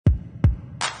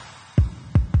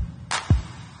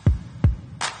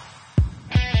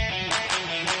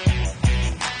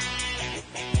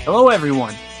Hello,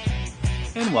 everyone,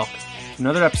 and welcome to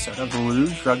another episode of the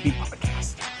Rouge Rugby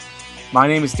Podcast. My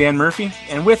name is Dan Murphy,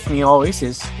 and with me always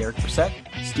is Derek Brissett,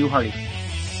 Stu Hardy.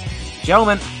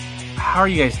 Gentlemen, how are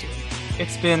you guys doing?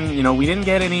 It's been, we didn't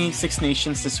get any Six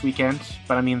Nations this weekend,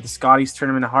 but the Scotties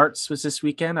Tournament of Hearts was this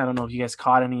weekend. I don't know if you guys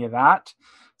caught any of that.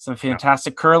 Some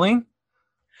fantastic curling.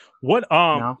 What?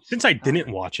 Since I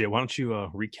didn't watch it, why don't you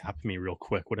recap me real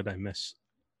quick? What did I miss?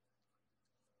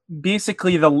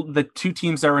 Basically, the two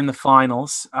teams that are in the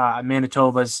finals,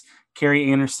 Manitoba's Carrie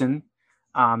Anderson,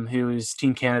 who is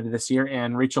Team Canada this year,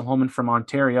 and Rachel Homan from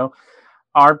Ontario,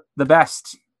 are the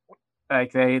best.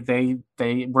 Like they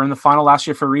were in the final last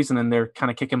year for a reason, and they're kind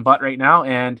of kicking butt right now.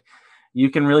 And you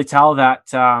can really tell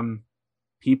that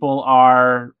people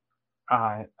are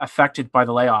affected by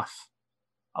the layoff.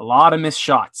 A lot of missed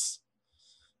shots,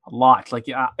 a lot.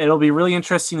 It'll be really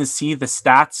interesting to see the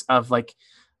stats of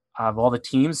all the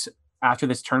teams after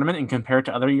this tournament and compare it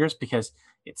to other years, because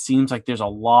it seems like there's a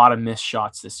lot of missed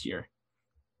shots this year.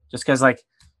 Just because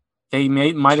they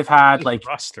might have had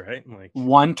rust, right?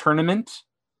 One tournament.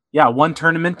 Yeah, one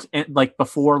tournament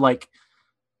before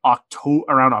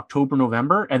around October,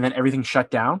 November, and then everything shut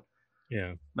down.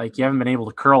 Yeah. You haven't been able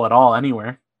to curl at all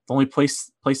anywhere. The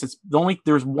only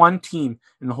there's one team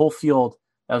in the whole field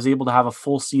that was able to have a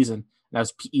full season, and that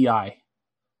was PEI.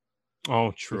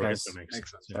 Oh, true. That makes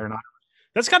sense. They're not.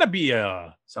 That's got to be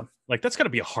that's got to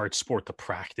be a hard sport to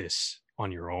practice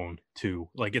on your own too.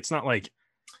 It's not like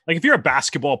if you're a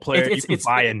basketball player, you can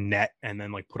buy a net and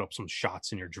then put up some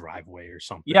shots in your driveway or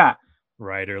something. Yeah.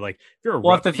 Right. Or if you're a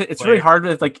rugby player, it's really hard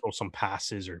to throw some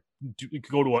passes, or you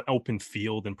could go to an open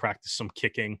field and practice some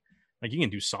kicking. You can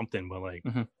do something, but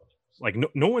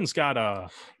no one's got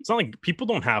it's not like people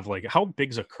don't have how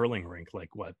big's a curling rink?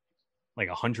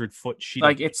 100-foot sheet.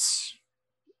 It's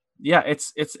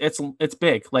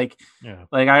big.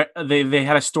 They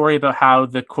had a story about how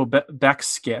the Quebec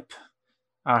skip,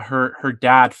 her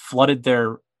dad flooded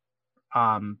their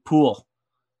pool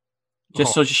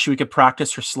just so she could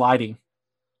practice her sliding.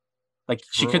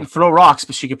 She couldn't throw rocks,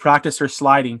 but she could practice her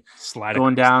sliding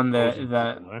going down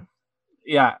the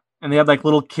and they had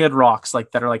little kid rocks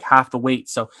that are half the weight,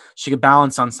 so she could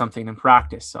balance on something and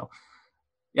practice. So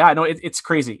yeah, no, it's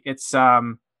crazy. It's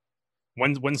when's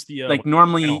the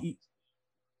normally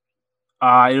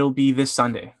it'll be this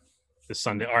Sunday.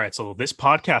 All right, so this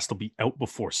podcast will be out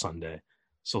before Sunday.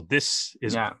 So this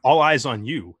is all eyes on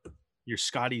you. Your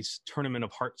Scotties Tournament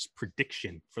of Hearts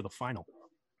prediction for the final.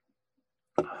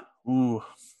 Ooh.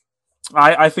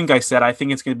 I think it's going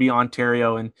to be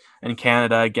Ontario and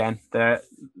Canada again.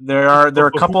 There are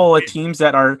a couple of teams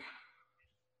that are.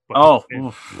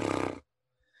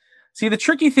 See, the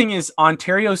tricky thing is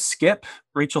Ontario's skip,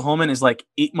 Rachel Homan, is 8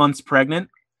 months pregnant.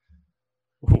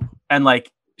 Ooh. And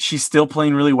she's still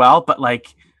playing really well, but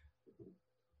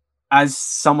as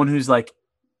someone who's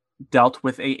dealt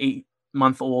with a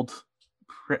 8-month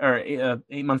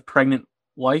pregnant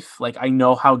wife, I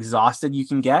know how exhausted you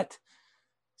can get.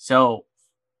 So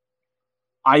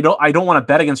I don't want to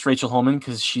bet against Rachel Homan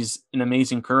because she's an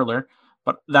amazing curler,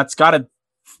 but that's got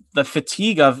the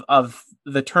fatigue of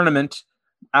the tournament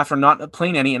after not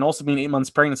playing any and also being 8 months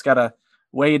pregnant, it's got to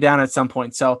weigh you down at some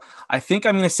point. So I think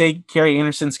I'm going to say Carrie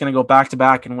Anderson's going to go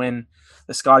back-to-back and win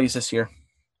the Scotties this year.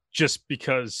 Just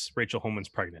because Rachel Homan's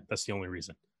pregnant. That's the only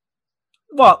reason.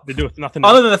 Well, they do with nothing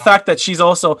other than the fact that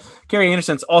Carrie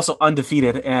Anderson's also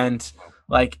undefeated and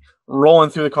rolling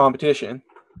through the competition.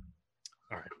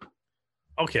 All right.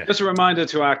 Okay. Just a reminder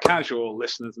to our casual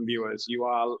listeners and viewers, you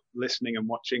are listening and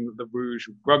watching the Rouge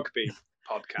Rugby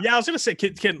podcast. Yeah, I was going to say,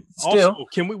 can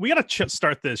we got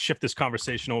to shift this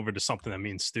conversation over to something that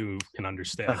me and Stu can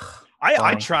understand.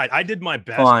 I tried. I did my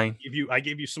best. Fine. I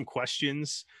gave you some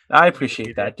questions. I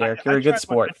appreciate that, Derek. You're a good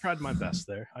sport. I tried my best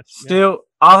there. Stu,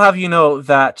 I'll have you know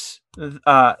that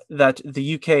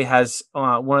the UK has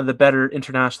one of the better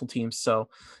international teams, so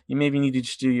you maybe need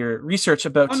to do your research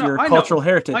about your cultural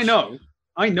heritage. I know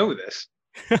this.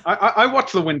 I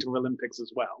watch the Winter Olympics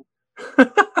as well.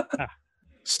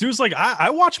 Stu's I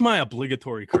watch my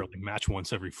obligatory curling match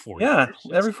once every 4 years.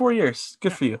 Yeah, every 4 years.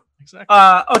 Good for you. Exactly.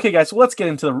 Okay, guys, so let's get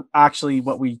into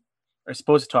what we are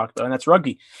supposed to talk about, and that's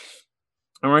rugby.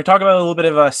 And we're going to talk about a little bit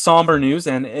of somber news,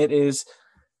 and it is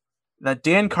that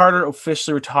Dan Carter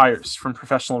officially retires from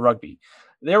professional rugby.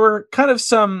 There were kind of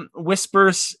some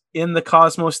whispers in the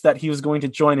cosmos that he was going to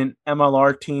join an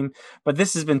MLR team, but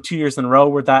this has been 2 years in a row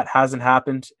where that hasn't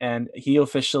happened, and he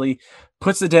officially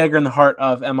puts the dagger in the heart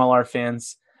of MLR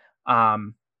fans.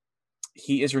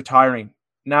 He is retiring.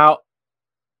 Now,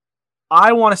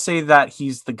 I want to say that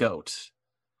he's the GOAT,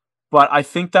 but I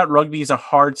think that rugby is a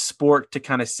hard sport to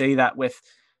kind of say that with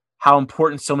how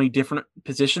important so many different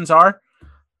positions are.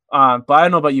 But I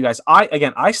don't know about you guys.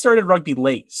 I started rugby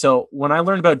late. So when I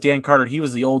learned about Dan Carter, he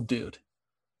was the old dude.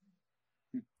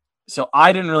 So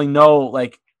I didn't really know,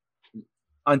 like,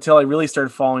 until I really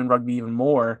started following rugby even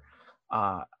more,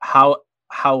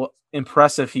 how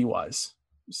impressive he was.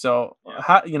 So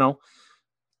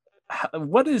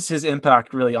what is his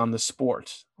impact really on the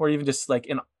sport, or even just like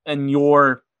in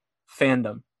your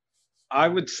fandom? I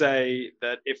would say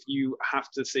that if you have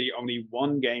to see only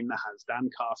one game that has Dan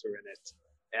Carter in it,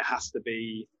 it has to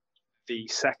be the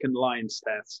second Lions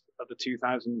test of the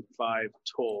 2005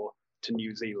 tour to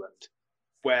New Zealand,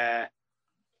 where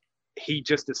he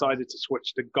just decided to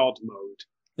switch to God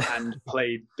mode and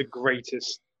played the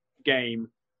greatest game.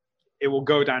 It will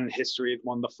go down in history as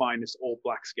one of the finest All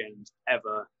Blacks games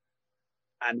ever,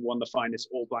 and one of the finest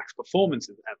All Blacks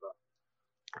performances ever.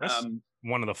 That's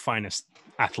one of the finest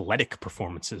athletic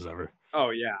performances ever.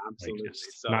 Oh yeah, absolutely.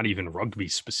 Like, not even rugby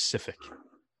specific.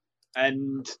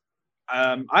 And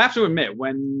I have to admit,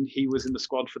 when he was in the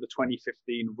squad for the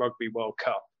 2015 Rugby World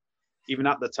Cup, even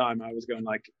at the time, I was going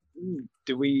like,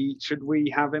 should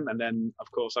we have him? And then, of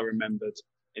course, I remembered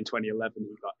in 2011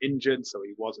 he got injured, so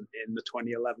he wasn't in the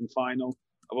 2011 final.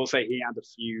 I will say he had a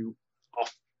few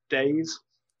off days,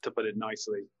 to put it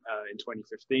nicely, in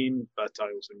 2015, but I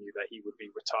also knew that he would be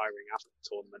retiring after the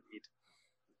tournament. He'd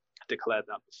declared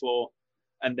that before.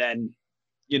 And then,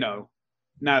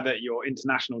 now that your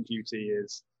international duty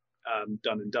is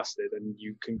done and dusted and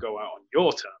you can go out on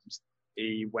your terms,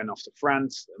 he went off to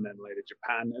France and then later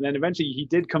Japan. And then eventually he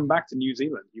did come back to New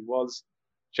Zealand. He was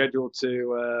scheduled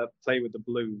to play with the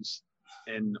Blues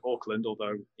in Auckland,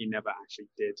 although he never actually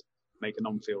did make an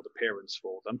on-field appearance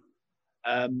for them.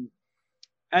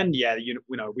 And yeah,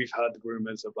 we've heard the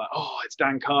rumors of like, it's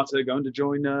Dan Carter going to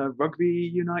join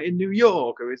Rugby United New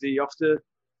York, or is he off to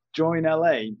join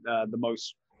LA? The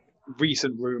most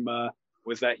recent rumor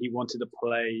was that he wanted to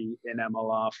play in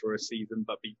MLR for a season,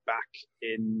 but be back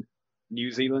in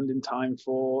New Zealand in time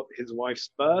for his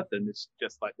wife's birth. And it's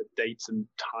just like the dates and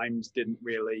times didn't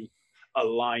really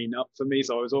align up for me.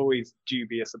 So I was always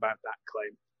dubious about that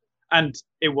claim. And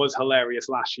it was hilarious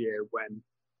last year when,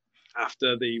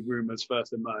 after the rumors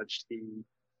first emerged, he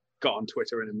got on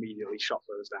Twitter and immediately shot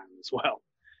those down as well.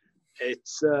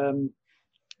 It's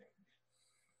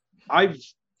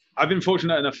I've been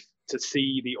fortunate enough to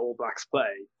see the All Blacks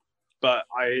play, but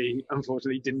I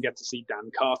unfortunately didn't get to see Dan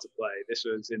Carter play. This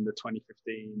was in the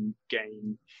 2015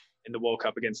 game in the World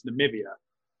Cup against Namibia,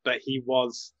 but he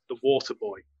was the water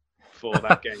boy for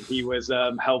that game. He was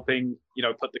helping,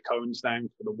 put the cones down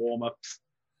for the warm-ups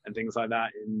and things like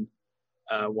that in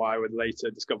what I would later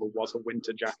discover was a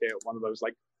winter jacket, one of those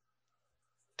like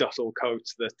duffel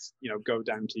coats that go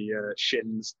down to your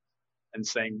shins and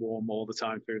staying warm all the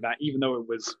time through that, even though it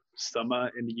was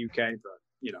summer in the UK,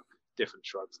 but different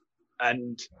shrugs.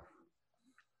 And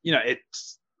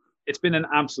it's been an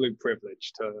absolute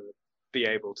privilege to be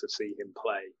able to see him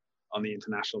play on the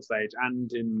international stage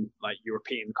and in like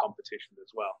European competition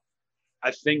as well.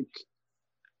 I think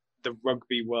the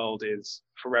rugby world is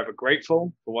forever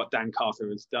grateful for what Dan Carter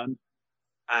has done.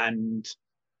 And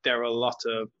there are a lot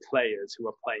of players who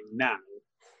are playing now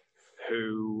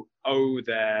who owe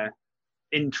their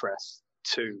interest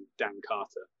to Dan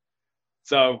Carter.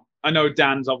 So I know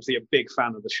Dan's obviously a big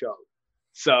fan of the show.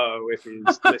 So if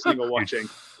he's listening or watching,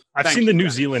 I've seen the New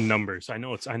Zealand numbers. I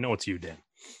know it's you, Dan.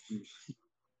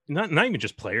 Not even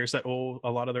just players that owe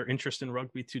a lot of their interest in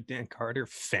rugby to Dan Carter,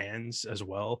 fans as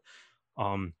well.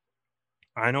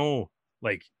 I know,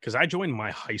 like, because I joined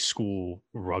my high school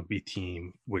rugby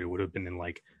team, it would have been in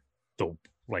like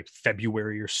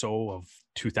February or so of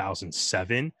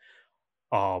 2007.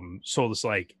 So it's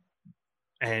like,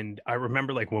 and I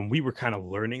remember like when we were kind of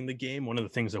learning the game, one of the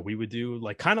things that we would do,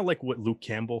 like kind of like what Luke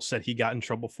Campbell said he got in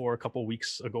trouble for a couple of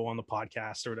weeks ago on the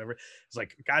podcast or whatever. It's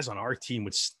like guys on our team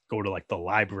would go to like the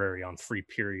library on free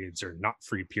periods or not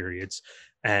free periods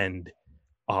and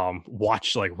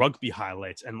watch like rugby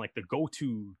highlights, and like the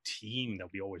go-to team that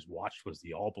we always watched was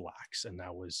the All Blacks, and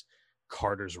that was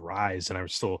Carter's rise. And I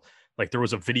was still like, there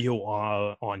was a video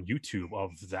on YouTube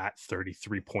of that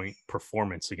 33-point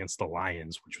performance against the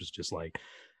Lions, which was just like,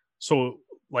 so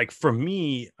like for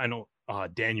me, I know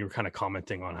Dan, you were kind of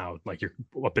commenting on how like you're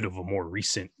a bit of a more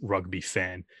recent rugby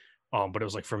fan, but it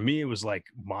was like for me, it was like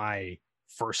my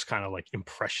first kind of like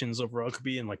impressions of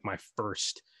rugby, and like my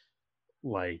first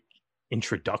like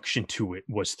introduction to it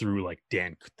was through like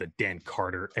the Dan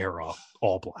Carter era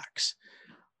All Blacks.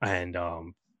 And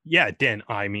yeah, Dan,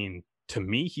 I mean, to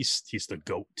me, he's the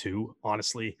GOAT too.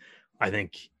 Honestly, I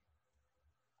think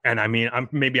And I mean,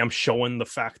 I'm showing the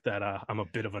fact that I'm a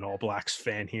bit of an All Blacks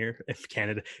fan here. If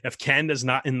Canada's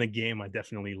not in the game, I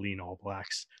definitely lean All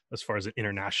Blacks as far as an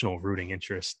international rooting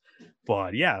interest.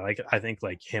 But yeah, like I think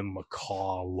like him,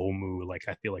 McCaw, Lomu, like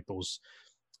I feel like those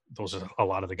are a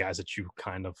lot of the guys that you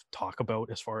kind of talk about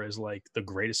as far as like the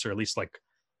greatest, or at least like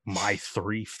my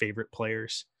three favorite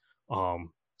players.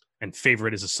 And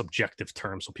favorite is a subjective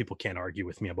term, so people can't argue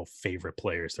with me about favorite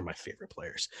players. They're my favorite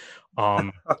players.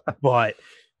 But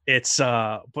it's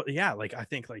but yeah, like I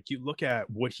think like you look at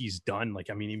what he's done, like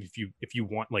I mean, if you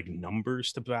want like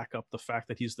numbers to back up the fact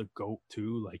that he's the GOAT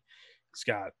too, like he's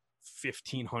got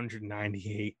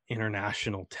 1,598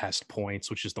 international test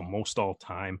points, which is the most all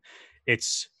time.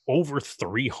 It's over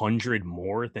 300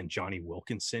 more than Johnny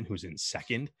Wilkinson, who's in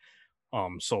second.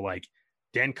 So like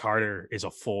Dan Carter is a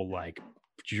full like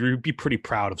you'd be pretty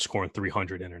proud of scoring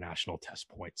 300 international test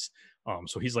points.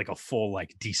 So he's like a full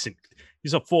like decent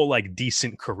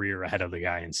career ahead of the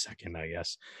guy in second, I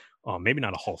guess. Maybe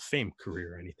not a Hall of Fame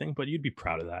career or anything, but you'd be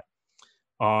proud of that.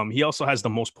 He also has the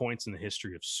most points in the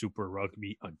history of Super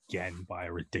Rugby, again by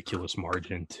a ridiculous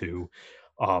margin too.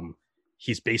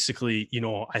 He's basically, you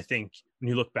know, I think when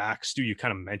you look back, Stu, you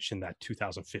kind of mentioned that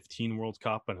 2015 World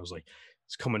Cup, and it was like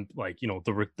it's coming like, you know,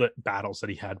 the battles that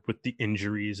he had with the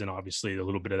injuries, and obviously a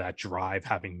little bit of that drive,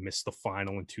 having missed the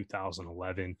final in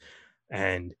 2011.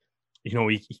 And you know,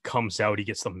 he comes out, he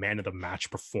gets the man of the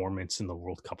match performance in the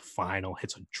World Cup final,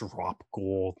 hits a drop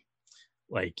goal.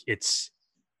 Like it's,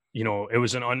 you know,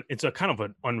 it's a kind of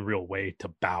an unreal way to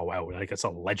bow out. Like it's a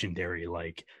legendary,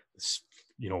 like,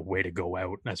 you know, way to go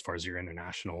out as far as your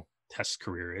international test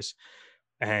career is.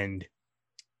 And,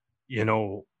 you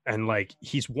know, and like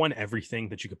he's won everything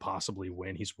that you could possibly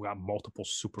win. He's got multiple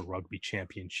Super Rugby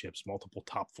championships, multiple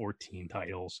top 14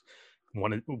 titles.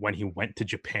 When he went to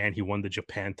Japan, he won the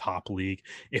Japan Top League.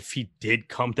 If he did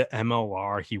come to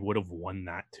MLR, he would have won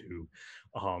that too.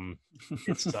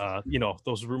 It's you know,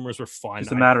 those rumors were fun.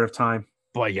 It's a matter of time.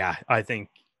 But yeah, I think,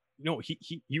 you know,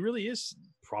 he really is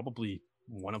probably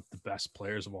one of the best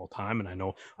players of all time. And I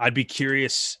know I'd be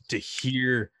curious to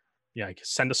hear, yeah,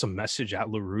 send us a message at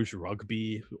LaRouge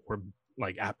Rugby or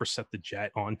like at Brissette the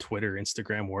Jet on Twitter,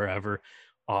 Instagram, wherever.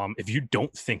 If you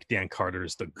don't think Dan Carter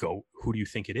is the GOAT, who do you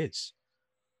think it is?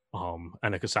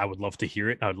 And because I would love to hear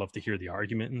it. I would love to hear the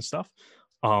argument and stuff.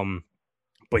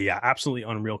 But yeah, absolutely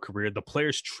unreal career. The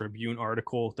Players Tribune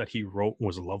article that he wrote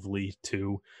was lovely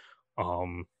too.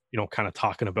 You know, kind of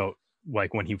talking about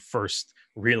like when he first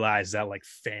realized that like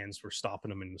fans were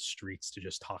stopping him in the streets to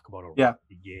just talk about a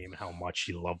rugby game, how much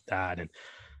he loved that, and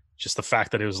just the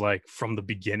fact that it was like from the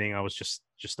beginning, I was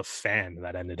just a fan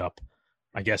that ended up,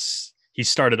 I guess he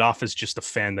started off as just a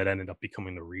fan that ended up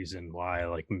becoming the reason why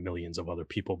like millions of other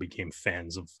people became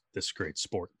fans of this great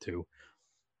sport too.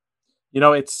 You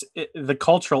know, the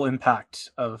cultural impact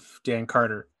of Dan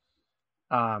Carter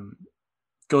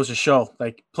goes to show.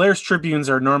 Like Players Tribunes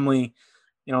are normally,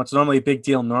 you know, it's normally a big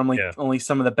deal. Normally only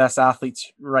some of the best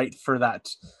athletes write for that,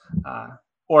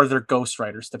 or they're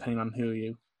ghostwriters, depending on who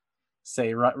you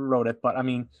say wrote it. But I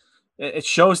mean, it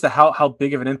shows how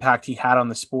big of an impact he had on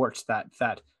the sport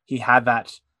that he had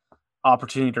that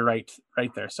opportunity to write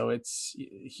right there. So it's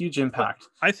a huge impact.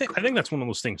 But I think that's one of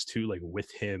those things too, like with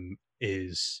him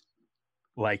is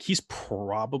like, he's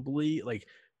probably like,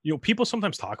 you know, people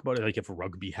sometimes talk about it, like if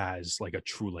rugby has like a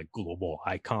true like global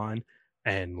icon,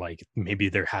 and like maybe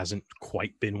there hasn't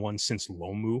quite been one since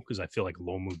Lomu, because I feel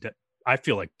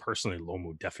like personally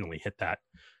Lomu definitely hit that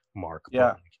mark. Yeah.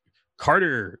 But like,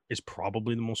 Carter is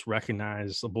probably the most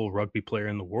recognizable rugby player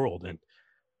in the world. And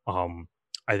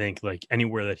I think like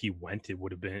anywhere that he went, it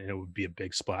would be a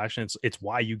big splash. And it's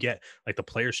why you get like the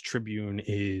Players Tribune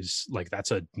is like,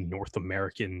 that's a North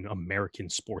American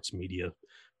sports media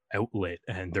outlet.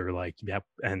 And they're like, yep.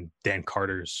 And Dan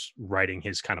Carter's writing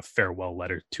his kind of farewell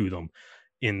letter to them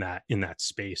in that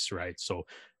space. Right. So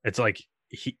it's like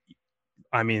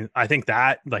I think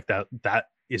that like that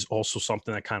is also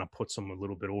something that kind of puts him a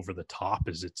little bit over the top,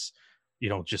 is it's, you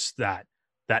know, just that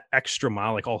extra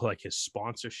mile, like all like his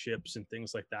sponsorships and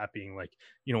things like that, being like,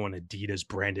 you know, an Adidas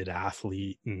branded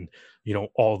athlete, and, you know,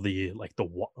 all the like the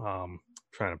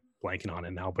trying to blanking on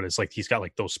it now, but it's like he's got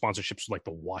like those sponsorships with like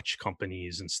the watch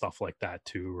companies and stuff like that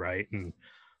too, right? And,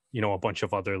 you know, a bunch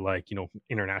of other like, you know,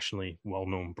 internationally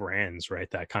well-known brands,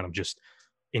 right, that kind of just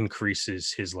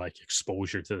increases his like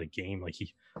exposure to the game. Like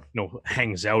he, you know,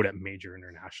 hangs out at major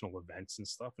international events and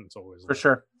stuff, and it's always for like,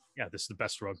 sure, yeah, this is the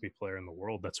best rugby player in the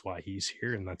world, that's why he's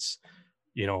here. And that's,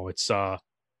 you know, it's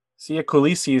see,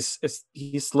 Khaleesi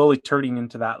he's slowly turning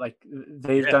into that. Like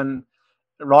they've done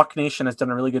Rock Nation has done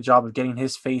a really good job of getting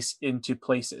his face into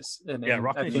places. And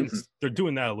Rock I Nation, think they're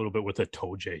doing that a little bit with a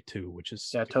Toje too, which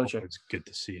is it's good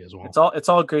to see as well. It's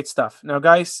all great stuff. Now,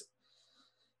 guys,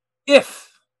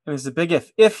 if, and it's a big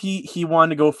if he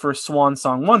wanted to go for a swan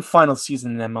song, one final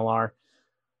season in MLR,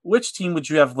 which team would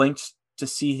you have linked to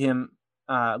see him?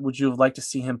 Would you have liked to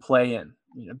see him play in?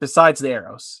 Besides the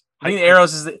Arrows. I think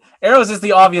Arrows is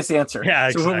the obvious answer. Yeah,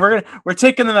 exactly. So we're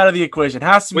taking them out of the equation. It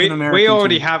has to be an American. We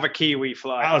already team. have a Kiwi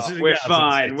fly. We're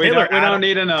fine. Fine. We don't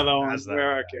need another one.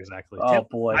 We're okay. Exactly. Oh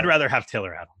boy. I'd rather have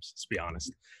Taylor Adams. Let's be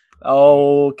honest.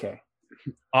 Okay.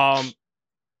 I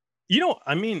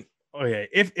mean, okay.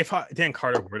 If Dan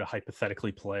Carter were to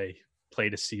hypothetically played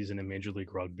a season in Major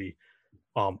League Rugby,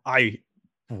 I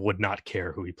would not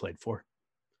care who he played for.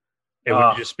 It would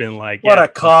have just been like, what a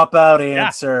cop-out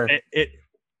answer.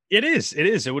 It is.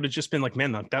 It would have just been like,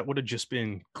 man, that would have just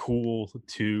been cool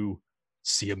to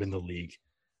see him in the league.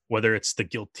 Whether it's the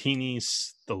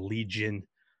Giltinis, the Legion,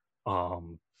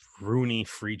 Rooney,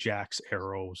 Free Jacks,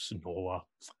 Arrows, NOLA,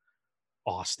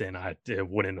 Austin,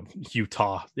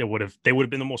 Utah. They would have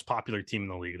been the most popular team in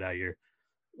the league that year.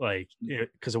 Like,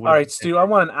 because all right, Stu, I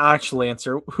want an actual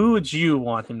answer. Who would you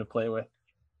want him to play with?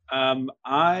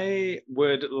 I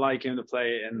would like him to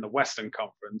play in the Western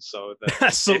Conference, so that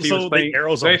the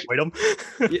Arrows avoid him.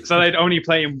 So they'd only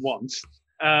play him once,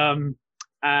 and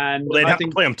they'd have to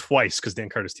play him twice because Dan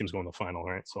Carter's team's going to the final,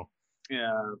 right? So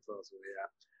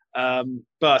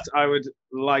but I would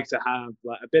like to have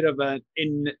a bit of an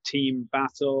in-team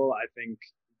battle. I think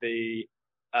the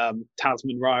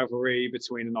Tasman rivalry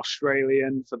between an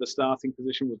Australian for the starting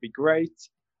position would be great.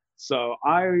 So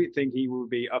I think he will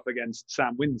be up against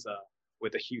Sam Windsor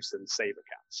with the Houston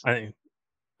SaberCats.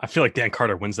 I feel like Dan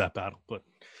Carter wins that battle, but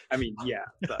I mean, yeah.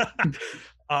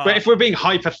 But if we're being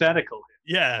hypothetical.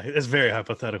 Yeah, it's very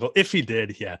hypothetical. If he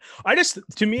did, yeah. I'm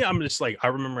just like, I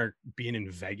remember being in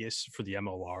Vegas for the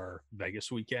MLR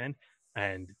Vegas weekend.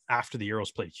 And after the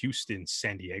Arrows played Houston,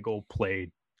 San Diego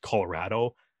played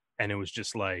Colorado. And it was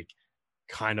just like,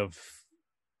 kind of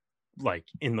like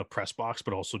in the press box,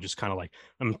 but also just kind of like,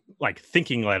 I'm like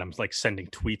thinking like I'm like sending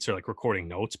tweets or like recording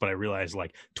notes. But I realized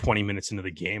like 20 minutes into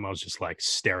the game, I was just like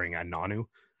staring at Nanu,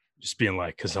 just being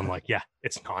like, because I'm like, yeah,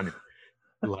 it's Nanu.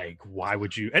 Like, why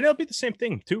would you? And it'll be the same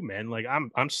thing too, man. Like,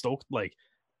 I'm stoked. Like,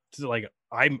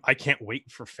 I can't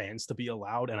wait for fans to be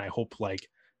allowed, and I hope like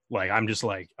I'm just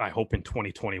like, I hope in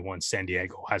 2021 San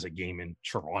Diego has a game in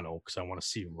Toronto because I want to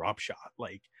see Rob Shot.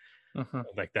 Like,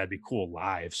 like that'd be cool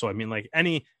live. So I mean, like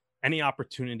any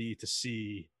opportunity to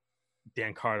see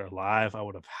Dan Carter live, I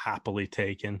would have happily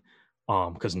taken.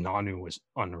 Because Nanu was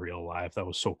unreal live. That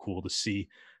was so cool to see.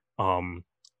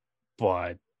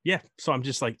 But yeah, so I'm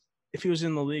just like, if he was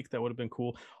in the league, that would have been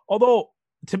cool. Although,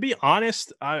 to be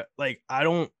honest, I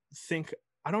don't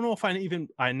know if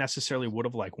I necessarily would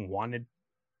have like wanted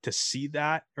to see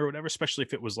that or whatever, especially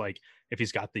if it was like, if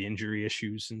he's got the injury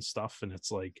issues and stuff. And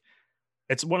it's like,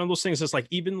 it's one of those things that's like,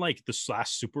 even like this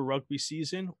last Super Rugby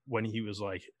season when he was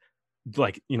like,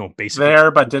 basically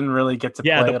there, but didn't really get to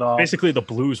play at all. Basically the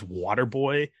Blues water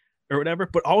boy or whatever.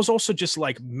 But I was also just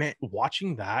like,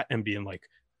 watching that and being like,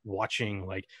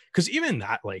 because even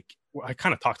that, like, I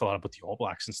kind of talked a lot about the All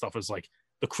Blacks and stuff, is like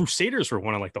the Crusaders were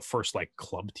one of like the first like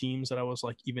club teams that I was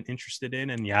like even interested in.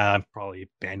 And yeah, I'm probably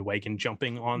bandwagon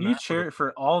jumping on you cheer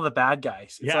for all the bad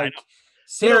guys. It's like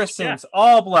Saracens,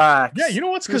 All Blacks. Yeah, you know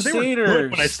what's because they were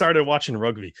good when I started watching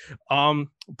rugby.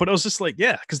 But I was just like,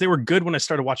 yeah, because they were good when I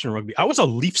started watching rugby. I was a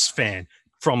Leafs fan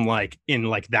from like in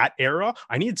like that era.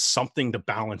 I needed something to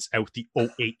balance out the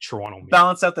 08 Toronto.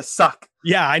 Balance out the suck.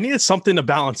 Yeah, I needed something to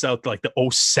balance out like the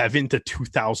 07 to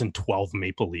 2012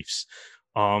 Maple Leafs.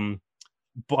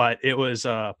 But it was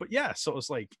but yeah, so it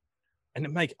was like, and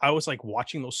then like I was like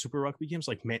watching those Super Rugby games,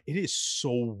 like, man, it is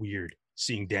so weird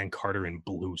seeing Dan Carter in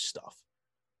blue stuff.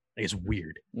 Like, it's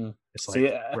weird. It's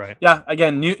like, right. Yeah,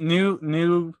 again,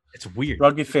 new it's weird.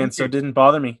 Rugby fans, so it didn't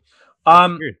bother me.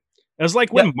 It was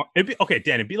like when Dan,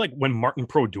 it'd be like when Martin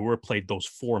Brodeur played those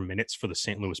 4 minutes for the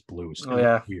St. Louis Blues. Oh,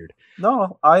 yeah. Weird.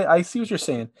 No, I see what you're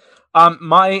saying.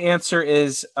 My answer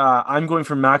is I'm going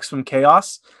for Maximum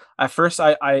Chaos. At first,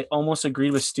 I almost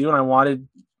agreed with Stu, and I wanted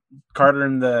Carter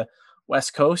in the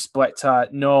West Coast, but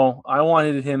no, I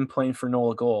wanted him playing for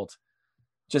Nola Gold.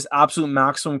 Just absolute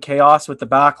Maximum Chaos with the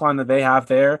backline that they have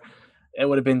there. It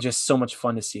would have been just so much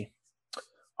fun to see.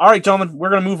 All right, gentlemen, we're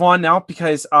going to move on now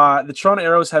because the Toronto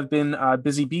Arrows have been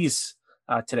busy bees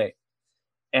today.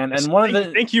 And one of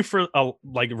the thank you for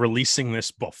like releasing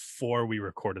this before we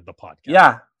recorded the podcast.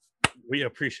 Yeah, we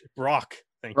appreciate Brock.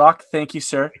 Thank you,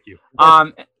 sir. Thank you.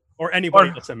 Or anybody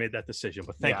else that made that decision,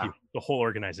 but thank you, the whole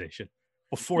organization,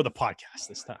 before the podcast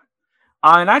this time.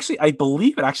 And actually, I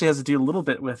believe it actually has to do a little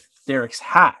bit with Derek's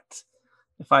hat.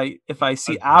 If I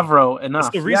see Avro enough,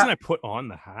 that's the reason I put on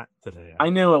the hat today. I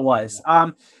knew it was.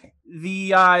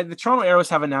 The Toronto Arrows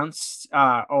have announced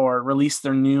or released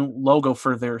their new logo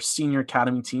for their senior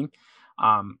academy team.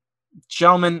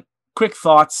 Gentlemen, quick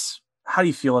thoughts. How do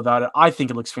you feel about it? I think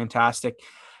it looks fantastic.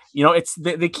 You know,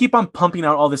 they keep on pumping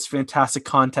out all this fantastic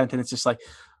content, and it's just like,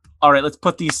 all right, let's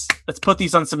put these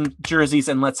on some jerseys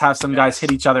and let's have some guys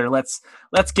hit each other. Let's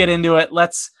get into it.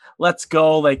 Let's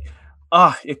go. Like,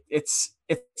 it's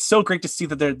so great to see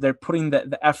that they're putting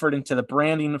the effort into the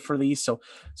branding for these, so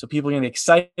people are gonna be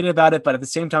excited about it. But at the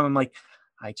same time, I'm like,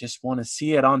 I just want to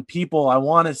see it on people. I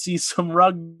want to see some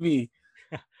rugby.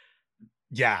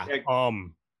 Yeah.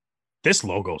 This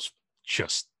logo's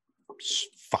just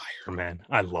fire, man.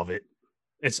 I love it.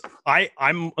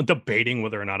 I'm debating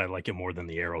whether or not I like it more than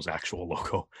the Arrow's actual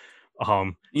logo.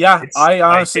 I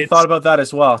honestly thought about that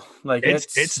as well. Like,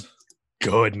 it's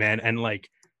good, man. And like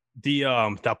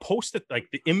the post that, like,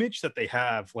 the image that they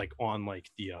have, like, on, like,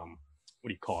 the what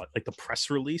do you call it, like the press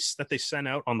release that they sent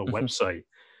out on the website,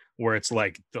 where it's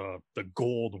like the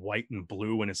gold, white, and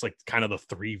blue, and it's like kind of the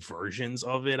three versions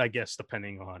of it, I guess,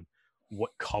 depending on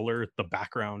what color the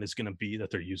background is going to be that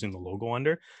they're using the logo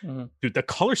under. Dude, the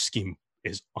color scheme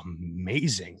is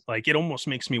amazing. Like, it almost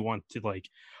makes me want to, like,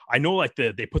 I know, like,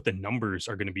 they put the numbers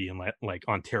are going to be in like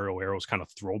Ontario Arrows kind of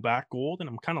throwback gold, and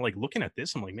I'm kind of like looking at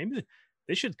this, I'm like, maybe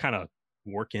they should kind of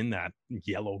work in that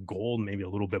yellow gold maybe a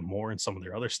little bit more in some of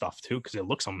their other stuff too, because it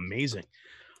looks amazing.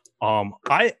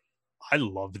 I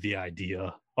love the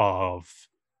idea of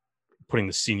putting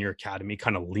the senior academy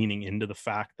kind of leaning into the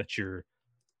fact that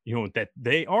that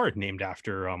they are named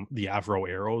after the Avro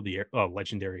Arrow, the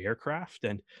legendary aircraft.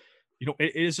 And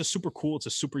it is a super cool, it's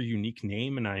a super unique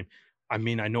name. And I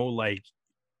mean, I know, like,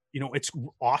 it's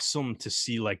awesome to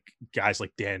see, like, guys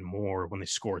like Dan Moore, when they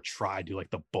score a try, do like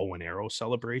the bow and arrow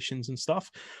celebrations and stuff,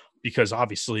 because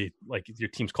obviously, like, your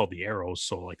team's called the Arrows,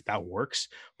 so like that works.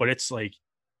 But it's like,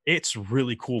 it's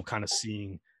really cool kind of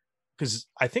seeing, because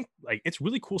I think, like, it's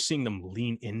really cool seeing them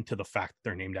lean into the fact that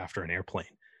they're named after an airplane,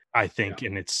 I think.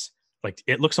 And it's like,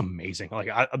 it looks amazing. Like,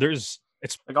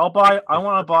 it's like, I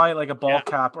want to buy like a ball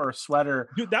cap or a sweater.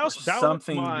 Dude, that was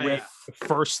something my with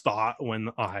first thought when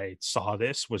I saw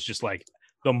this, was just like,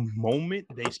 the moment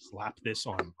they slap this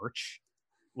on merch,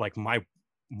 like, my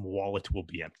wallet will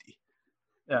be empty.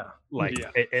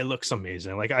 It looks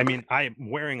amazing. Like, I mean, I'm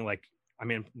wearing, like, a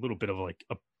little bit of, like,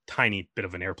 a tiny bit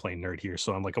of an airplane nerd here,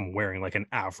 so I'm wearing like an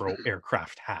Avro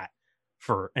aircraft hat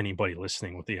for anybody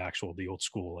listening, with the old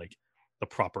school, like, the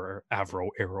proper Avro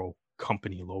Arrow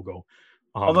company logo.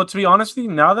 Although, to be honest with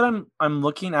you, now that I'm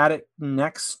looking at it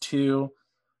next to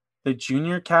the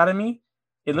Junior Academy,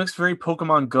 it looks very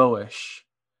Pokemon Go-ish.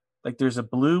 Like, there's a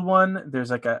blue one,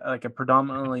 there's like a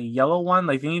predominantly yellow one.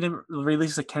 Like, they need to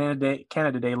release a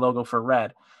Canada Day logo for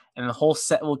red, and the whole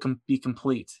set will be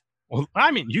complete. Well,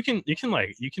 I mean, you can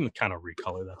kind of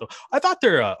recolor that though. I thought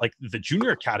they're like the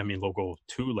Junior Academy logo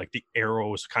too, like the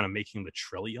arrows kind of making the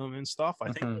trillium and stuff.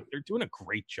 I think they're doing a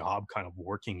great job kind of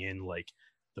working in, like,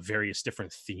 the various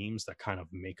different themes that kind of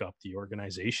make up the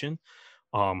organization.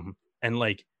 And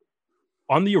like,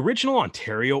 on the original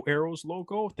Ontario Arrows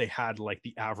logo, they had like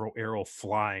the Avro Arrow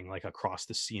flying like across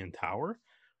the CN Tower,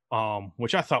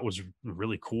 which I thought was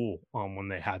really cool when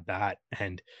they had that.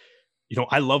 And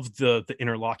I love the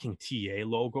interlocking TA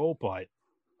logo, but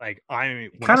like,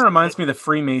 it kind of reminds me of the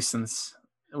Freemasons,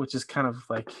 which is kind of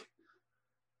like,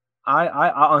 I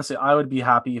honestly, I would be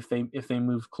happy if they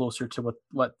move closer to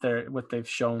what they've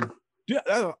shown.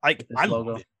 Yeah, I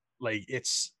love it. Like,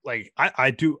 it's like,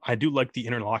 I do like the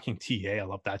interlocking TA. I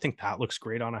love that. I think that looks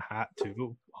great on a hat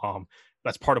too.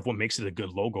 That's part of what makes it a good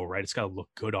logo, right? It's got to look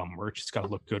good on merch. It's got to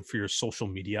look good for your social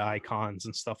media icons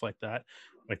and stuff like that.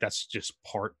 Like, that's just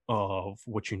part of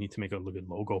what you need to make a good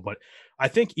logo. But I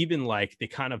think even like they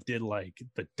kind of did like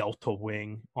the Delta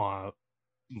wing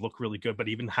look really good, but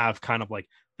even have kind of like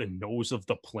the nose of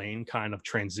the plane kind of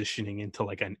transitioning into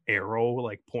like an arrow,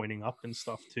 like pointing up and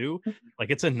stuff too.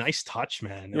 Like, it's a nice touch,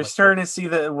 man. You're starting to see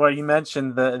what you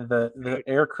mentioned, the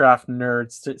aircraft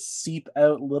nerds to seep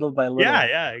out little by little.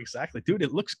 Yeah, exactly, dude.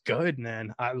 It looks good,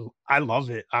 man. I love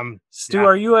it. Stu,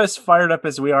 are you as fired up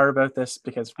as we are about this?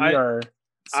 Because we are.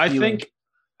 Spewing.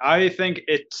 I think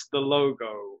it's the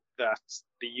logo that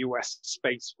the US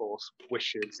Space Force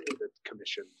wishes it had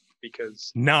commissioned,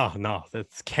 because no,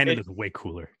 that's Canada's way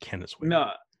cooler. Canada's way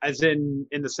cooler. As in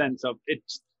the sense of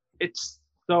it's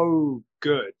so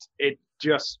good. It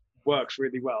just works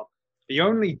really well. The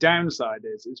only downside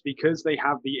is because they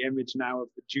have the image now of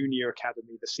the Junior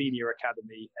Academy, the Senior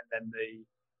Academy, and then the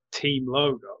team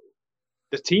logo.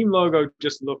 the team logo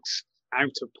just looks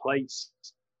out of place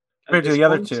compared to the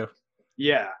other two.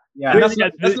 Yeah. Yeah.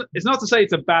 It's not to say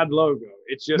it's a bad logo.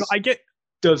 It's just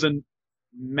doesn't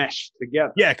mesh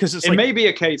together. Yeah, because it may be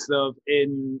a case of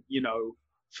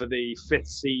for the 5th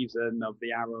season of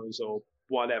the Arrows or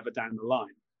whatever down the line,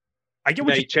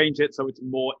 they change it so it's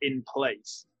more in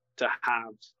place to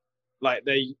have like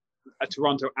a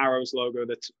Toronto Arrows logo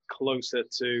that's closer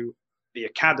to the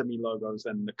Academy logos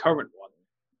than the current one.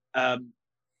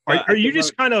 Are you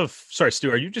just kind of sorry, Stu?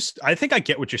 Are you just? I think I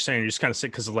get what you're saying. You're just kind of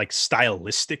saying because of like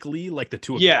stylistically, like the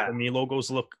two Academy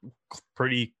logos look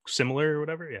pretty similar or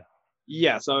whatever. Yeah.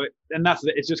 Yeah. So and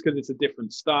it's just because it's a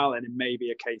different style, and it may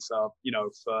be a case of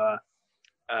for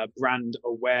brand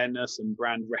awareness and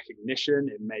brand recognition,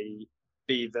 it may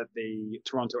be that the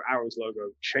Toronto Arrows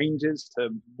logo changes to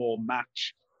more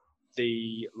match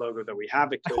the logo that we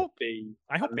have. It could be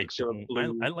a mixture of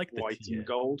blue, white, and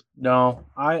gold. No,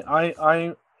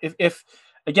 if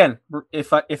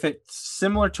it's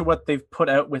similar to what they've put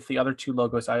out with the other two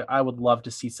logos, I would love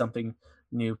to see something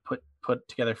new put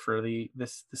together for the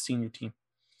senior team.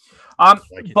 But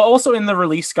also in the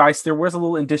release, guys, there was a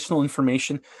little additional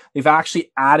information. They've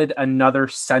actually added another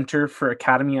center for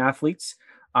Academy athletes.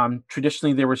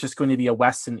 Traditionally, there was just going to be a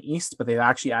west and east, but they've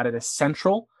actually added a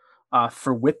central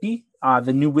for Whitby.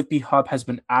 The new Whitby hub has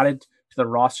been added to the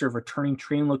roster of returning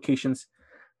training locations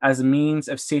as a means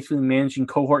of safely managing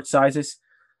cohort sizes.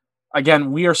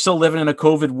 Again, we are still living in a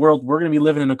COVID world. We're going to be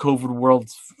living in a COVID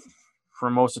world for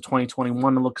most of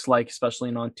 2021, it looks like, especially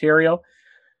in Ontario.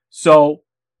 So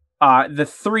the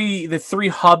three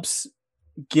hubs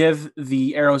give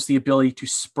the Arrows the ability to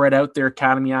spread out their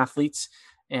Academy athletes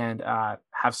and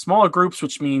have smaller groups,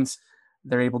 which means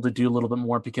they're able to do a little bit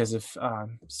more because of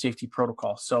safety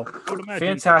protocols. So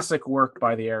fantastic work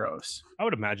by the Arrows. I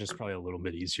would imagine it's probably a little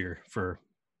bit easier for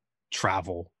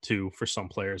travel too for some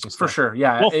players and stuff. For sure,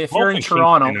 yeah. If you're in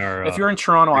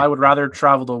Toronto, I would rather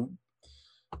travel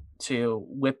to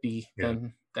Whitby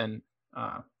than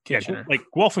Kitchener. Like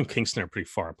Guelph and Kingston are pretty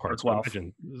far apart. So I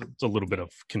imagine it's a little bit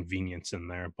of convenience in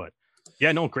there, but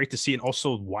great to see, and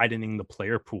also widening the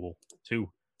player pool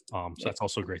too. So that's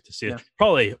also great to see. It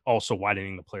probably also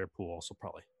widening the player pool also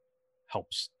probably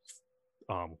helps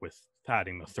with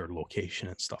adding the third location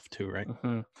and stuff too, right?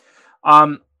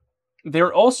 Mm-hmm.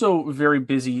 They're also very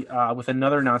busy with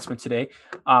another announcement today.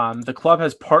 The club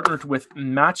has partnered with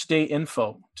Matchday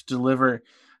Info to deliver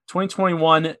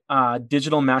 2021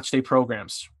 digital matchday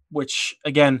programs, which,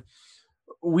 again,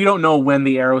 we don't know when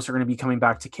the Arrows are going to be coming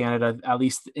back to Canada, at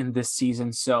least in this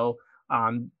season. So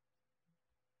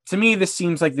to me, this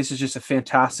seems like this is just a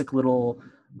fantastic little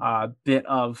bit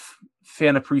of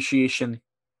fan appreciation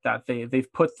that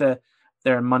they've put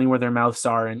their money where their mouths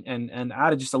are and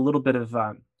added just a little bit of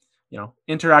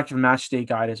interactive match day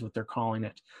guide is what they're calling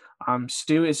it.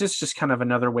 Stu, is this just kind of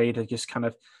another way to just kind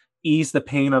of ease the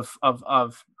pain of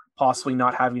possibly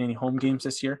not having any home games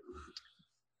this year?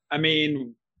 I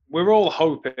mean, we're all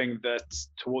hoping that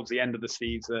towards the end of the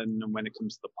season and when it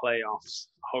comes to the playoffs,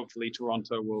 hopefully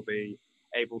Toronto will be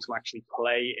able to actually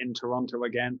play in Toronto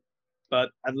again.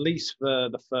 But at least for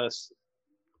the first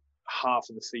half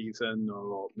of the season,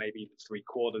 or maybe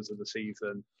 3/4 of the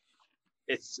season,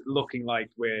 it's looking like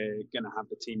we're going to have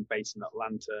the team based in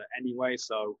Atlanta anyway.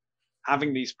 So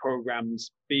having these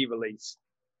programs be released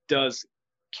does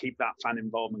keep that fan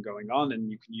involvement going on, and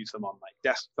you can use them on like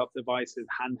desktop devices,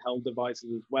 handheld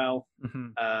devices as well.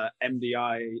 Mm-hmm.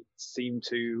 MDI seem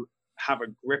to have a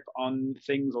grip on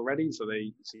things already, so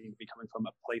they seem to be coming from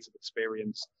a place of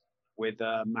experience with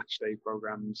match day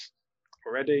programs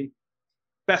already.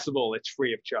 Best of all, it's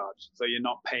free of charge, so you're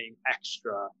not paying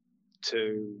extra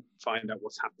to find out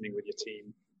what's happening with your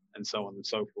team and so on and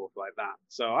so forth like that.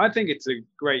 So I think it's a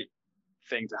great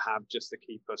thing to have just to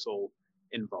keep us all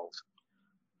involved.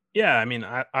 Yeah, I mean,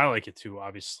 I like it too.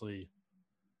 Obviously,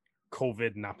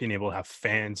 COVID, not being able to have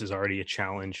fans is already a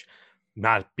challenge.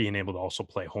 Not being able to also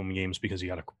play home games because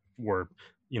we're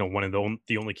one of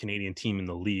the only Canadian team in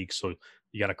the league, so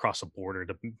you got to cross a border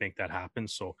to make that happen.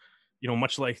 So,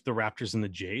 much like the Raptors and the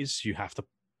Jays, you have to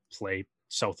play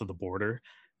south of the border.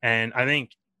 And I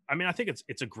think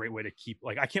it's a great way to keep,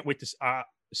 like, I can't wait to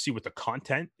see what the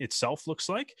content itself looks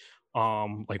like.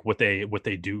 Like what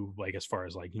they do, like as far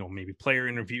as like, maybe player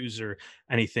interviews or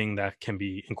anything that can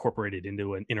be incorporated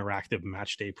into an interactive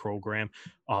match day program.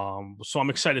 So I'm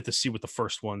excited to see what the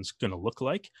first one's going to look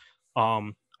like.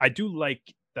 I do like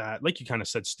that, like you kind of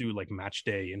said, Stu, like match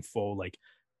day info, like,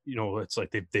 it's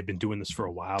like they've been doing this for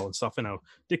a while and stuff. And I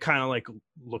did kind of like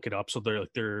look it up. So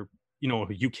they're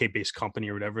a UK based company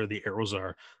or whatever. The Arrows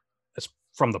are, as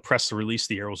from the press release,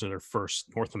 the Arrows are their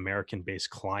first North American based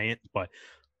client, but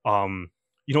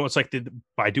it's like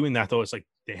by doing that though, it's like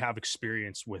they have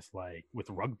experience with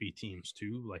rugby teams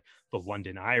too, like the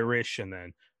London Irish, and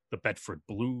then the Bedford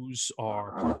Blues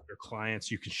are their clients.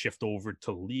 You can shift over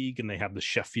to league, and they have the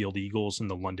Sheffield Eagles and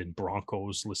the London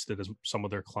Broncos listed as some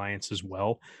of their clients as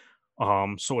well.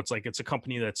 So it's like it's a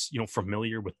company that's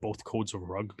familiar with both codes of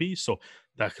rugby, so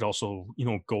that could also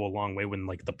go a long way when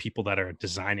like the people that are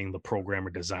designing the program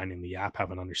or designing the app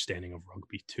have an understanding of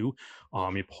rugby too.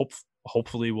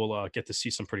 Hopefully we'll get to see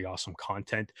some pretty awesome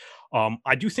content.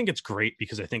 I do think it's great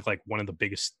because I think like one of the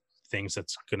biggest things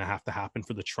that's going to have to happen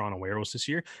for the Toronto Arrows this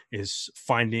year is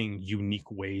finding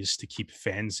unique ways to keep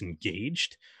fans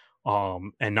engaged,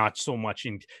 and not so much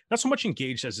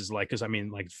engaged as is like, because I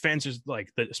mean like fans is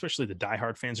like especially the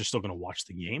diehard fans are still going to watch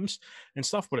the games and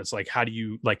stuff, but it's like how do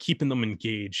you like keeping them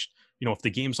engaged, if the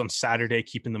game's on Saturday,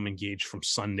 keeping them engaged from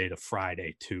Sunday to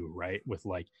Friday too, right? With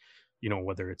like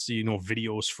whether it's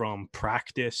videos from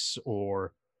practice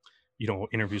or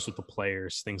interviews with the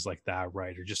players, things like that,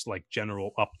 right? Or just like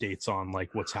general updates on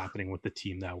like what's happening with the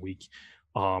team that week.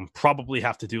 Probably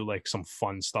have to do like some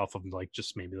fun stuff of like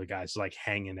just maybe the guys like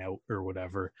hanging out or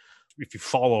whatever. If you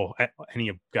follow any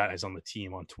of guys on the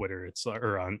team on Twitter, it's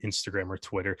or on Instagram or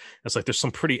Twitter, it's like there's some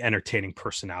pretty entertaining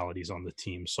personalities on the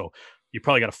team. So you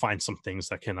probably got to find some things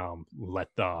that can let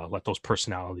those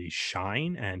personalities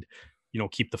shine and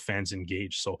keep the fans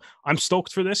engaged. So I'm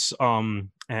stoked for this,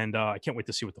 and I can't wait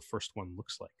to see what the first one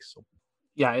looks like. So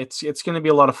yeah, it's going to be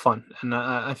a lot of fun, and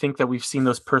I think that we've seen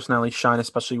those personalities shine,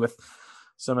 especially with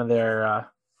some of their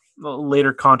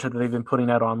later content that they've been putting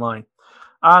out online.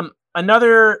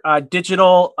 Another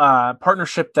digital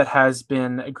partnership that has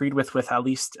been agreed with at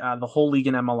least the whole league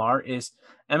in MLR is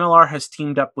MLR has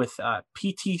teamed up with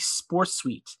PT Sports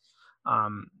Suite.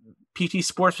 PT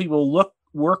Sports Suite will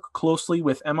work closely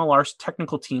with MLR's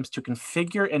technical teams to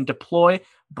configure and deploy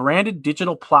branded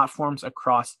digital platforms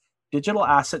across digital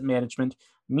asset management,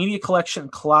 media collection,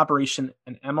 collaboration,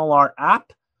 and MLR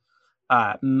app,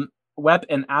 web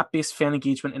and app-based fan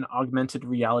engagement, and augmented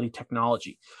reality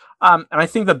technology. And I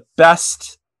think the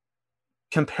best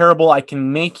comparable I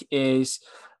can make is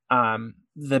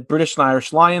the British and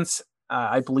Irish Lions.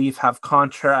 I believe have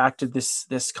contracted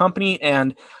this company,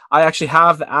 and I actually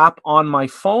have the app on my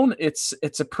phone. It's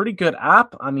a pretty good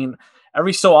app. I mean,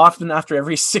 every so often after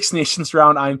every Six Nations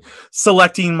round, I'm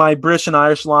selecting my British and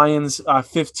Irish Lions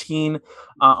 15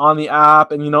 on the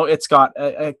app, and it's got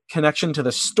a connection to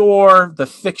the store, the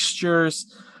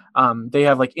fixtures. They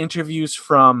have like interviews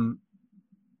from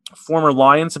former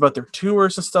Lions about their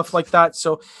tours and stuff like that.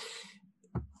 So,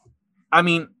 I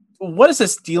mean, what does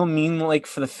this deal mean like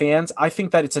for the fans? I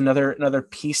think that it's another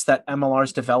piece that MLR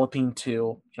is developing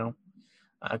to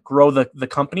grow the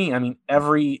company. I mean,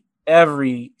 every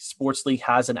sports league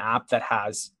has an app that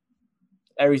has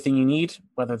everything you need,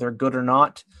 whether they're good or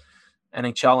not.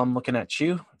 NHL, I'm looking at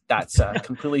you. That's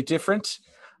completely different.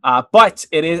 But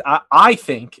it is, I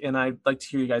think, and I'd like to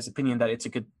hear you guys' opinion, that it's a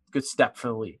good step for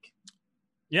the league.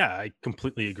 Yeah, I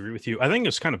completely agree with you. I think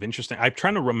it's kind of interesting. I'm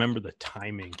trying to remember the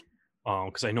timing.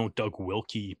 Because I know Doug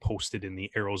Wilkie posted in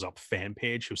the Arrows Up fan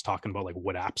page, he was talking about like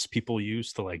what apps people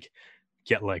use to like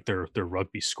get like their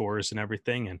rugby scores and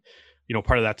everything. And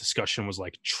part of that discussion was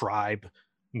like Tribe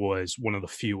was one of the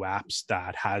few apps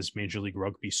that has Major League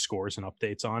Rugby scores and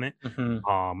updates on it.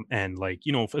 Mm-hmm. And like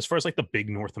as far as like the big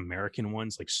North American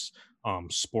ones, like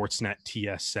Sportsnet,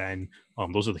 TSN,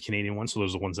 those are the Canadian ones, so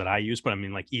those are the ones that I use. But I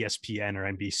mean like ESPN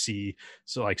or NBC,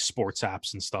 so like sports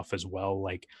apps and stuff as well.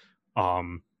 Like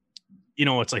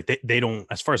it's like they don't,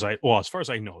 as far as I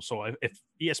know. So if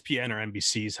ESPN or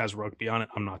NBC's has rugby on it,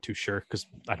 I'm not too sure because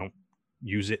I don't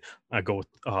use it. I go with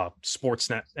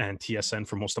Sportsnet and TSN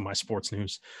for most of my sports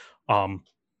news.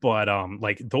 But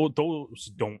like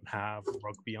those don't have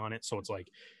rugby on it. So it's like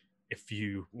if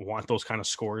you want those kind of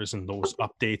scores and those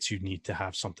updates, you need to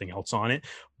have something else on it.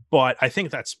 But I think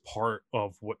that's part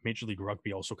of what Major League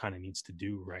Rugby also kind of needs to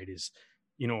do, right? Is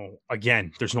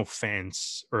again, there's no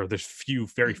fans, or there's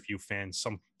very few fans.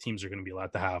 Some teams are going to be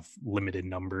allowed to have limited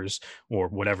numbers or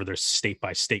whatever their state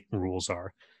by state rules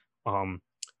are.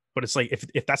 But it's like,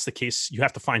 if that's the case, you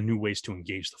have to find new ways to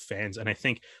engage the fans. And I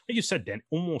think, like you said, Dan,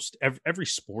 almost every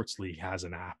sports league has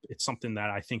an app. It's something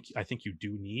that I think you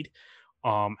do need.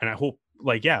 And I hope,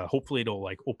 hopefully it'll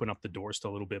like open up the doors to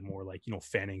a little bit more like,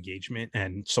 fan engagement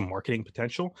and some marketing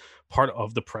potential. Part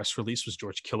of the press release was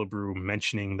George Killebrew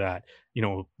mentioning that,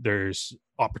 there's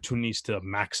opportunities to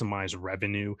maximize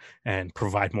revenue and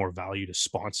provide more value to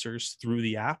sponsors through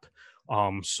the app.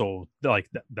 So like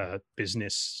the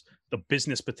business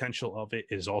potential of it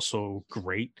is also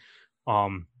great.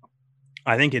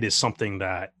 I think it is something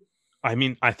that,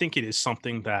 I think it is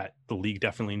something that the league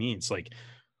definitely needs. Like,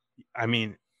 I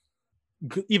mean,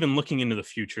 even looking into the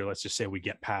future, let's just say we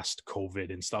get past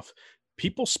COVID and stuff,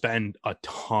 people spend a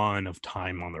ton of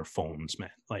time on their phones,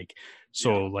 man. Like,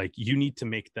 so like you need to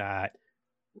make that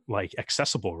like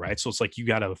accessible, right? So it's like you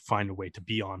got to find a way to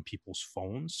be on people's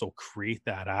phones. So create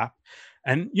that app.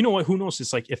 And you know what? Who knows?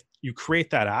 It's like if you create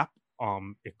that app,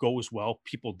 it goes well,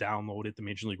 people download it, the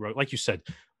Major League Rugby. Like you said,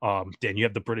 Dan, you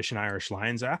have the British and Irish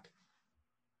Lions app.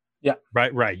 Yeah.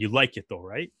 Right. You like it though,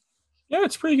 right? Yeah,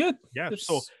 it's pretty good. Yeah.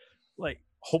 So like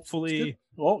hopefully,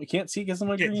 well, we can't see because of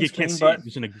my green you screen, can't but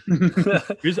see it.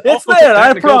 it's there.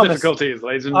 I promise. Difficulties,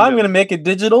 ladies and I'm going to make a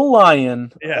digital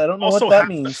lion. Yeah. I don't know also, what that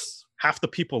means. Half the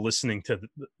people listening to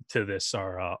this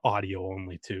are audio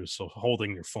only too, so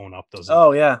holding your phone up doesn't.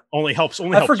 Oh yeah, only helps.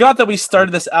 I forgot that we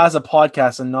started this as a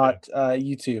podcast and not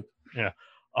YouTube. Yeah.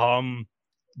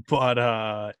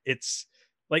 But it's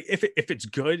like if it's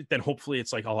good, then hopefully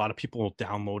it's like a lot of people will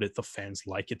download it. The fans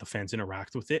like it. The fans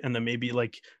interact with it, and then maybe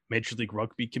like Major League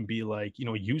Rugby can be like, you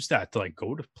know, use that to like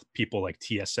go to people like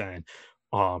TSN.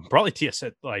 Probably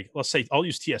TSN. Like let's say I'll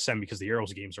use TSN because the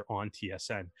Arrows games are on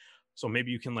TSN. So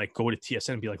maybe you can like go to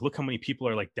TSN and be like, look how many people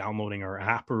are like downloading our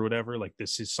app or whatever. Like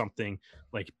this is something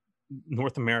like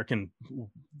North American.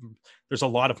 There's a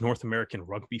lot of North American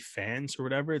rugby fans or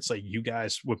whatever. It's like you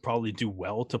guys would probably do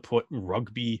well to put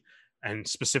rugby and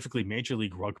specifically Major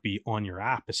League Rugby on your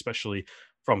app, especially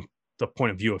from the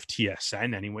point of view of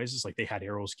TSN. Anyways, it's like they had the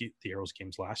Arrows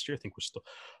games last year. I think we're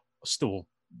still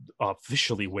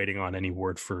officially waiting on any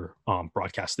word for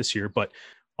broadcast this year, but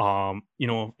you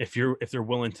know, if they're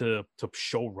willing to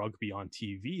show rugby on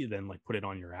TV, then like put it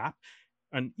on your app.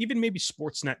 And even maybe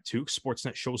Sportsnet too.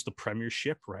 Sportsnet shows the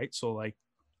Premiership, right? So like,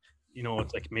 you know,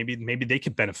 it's like maybe they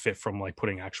could benefit from like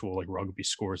putting actual like rugby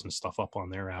scores and stuff up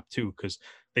on their app too, because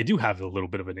they do have a little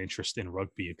bit of an interest in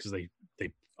rugby because they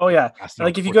oh yeah,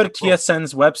 like if you go to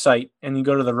TSN's website and you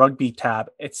go to the rugby tab,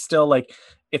 it's still like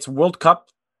it's World Cup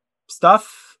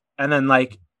stuff and then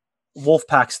like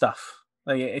Wolfpack stuff.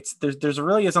 Like it's there's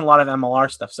really isn't a lot of MLR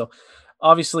stuff. So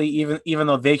obviously, even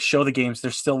though they show the games,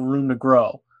 there's still room to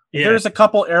grow. Yeah. There's a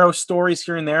couple Arrow stories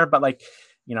here and there, but like,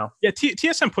 you know, yeah,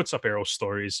 TSN puts up Arrow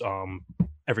stories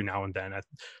every now and then.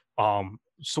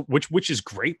 So which is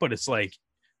great, but it's like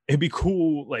it'd be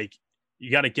cool. Like you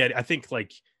got to get. I think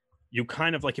like you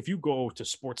kind of like if you go to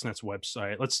Sportsnet's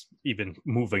website. Let's even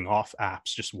moving off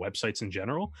apps, just websites in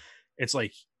general. It's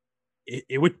like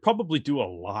it would probably do a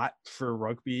lot for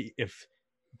rugby if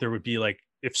there would be like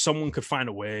if someone could find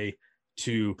a way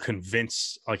to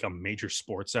convince like a major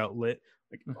sports outlet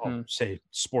like say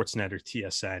Sportsnet or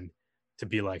TSN to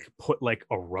be like put like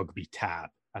a rugby tab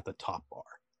at the top bar,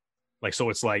 like so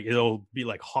it's like it'll be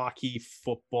like hockey,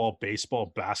 football,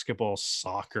 baseball, basketball,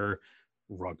 soccer,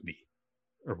 rugby,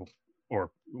 or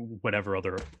whatever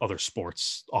other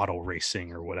sports, auto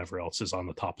racing or whatever else is on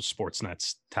the top of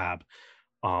Sportsnet's tab.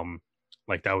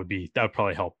 Like that would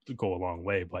probably help go a long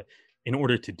way. But in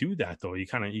order to do that though,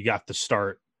 you got to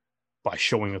start by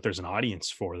showing that there's an audience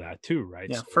for that too, right?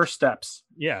 Yeah, so, first steps.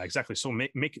 Yeah, exactly. So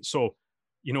make it so,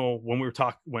 you know,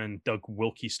 when Doug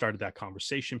Wilkie started that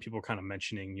conversation, people were kind of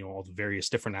mentioning, you know, all the various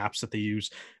different apps that they use.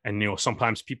 And, you know,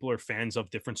 sometimes people are fans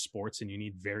of different sports and you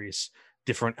need various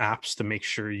different apps to make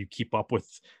sure you keep up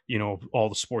with, you know, all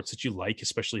the sports that you like,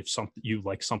 especially if you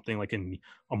like something like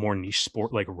a more niche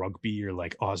sport like rugby or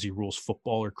like Aussie rules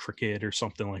football or cricket or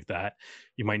something like that.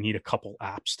 You might need a couple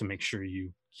apps to make sure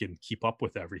you can keep up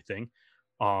with everything.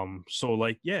 So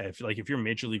like, yeah, if you're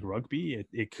Major League Rugby,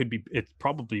 it's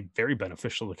probably very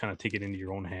beneficial to kind of take it into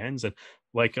your own hands. And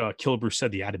like Killebrew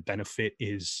said, the added benefit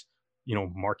is, you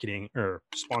know, marketing or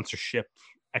sponsorship,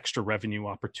 extra revenue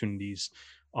opportunities.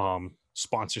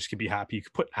 Sponsors could be happy. You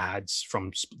could put ads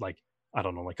from like, I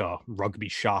don't know, like a rugby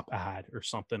shop ad or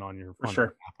something on your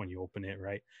app when you open it.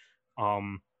 Right.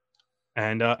 And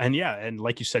yeah. And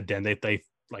like you said, Dan,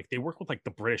 they work with like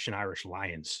the British and Irish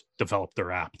Lions develop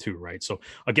their app too. Right. So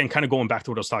again, kind of going back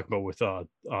to what I was talking about with the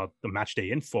match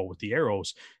day info with the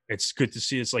Arrows, it's good to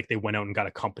see it's like they went out and got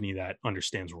a company that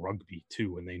understands rugby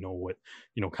too. And they know what,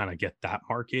 you know, kind of get that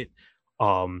market.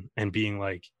 And being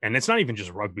like, and it's not even just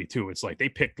rugby too. It's like they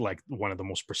picked like one of the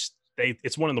most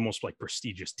like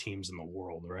prestigious teams in the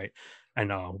world, right?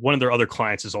 And one of their other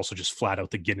clients is also just flat out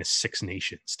the Guinness Six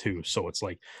Nations too. So it's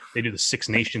like they do the Six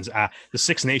Nations app,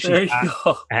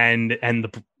 and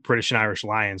the British and Irish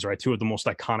Lions, right? Two of the most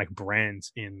iconic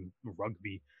brands in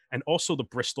rugby, and also the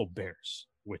Bristol Bears,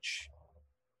 which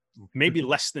maybe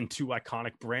less than 2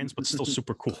 iconic brands, but still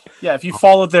super cool. Yeah, if you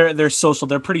follow their social,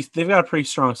 they've got a pretty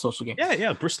strong social game.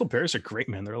 Yeah. Bristol Bears are great,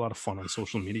 man. They're a lot of fun on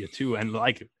social media too, and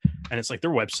it's like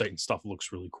their website and stuff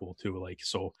looks really cool too. Like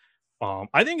so,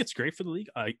 I think it's great for the league.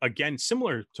 Again,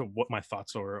 similar to what my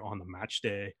thoughts are on the match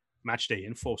day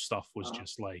info stuff was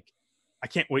just like, I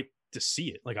can't wait to see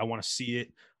it. Like I want to see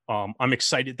it. I'm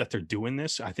excited that they're doing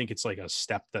this. I think it's like a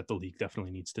step that the league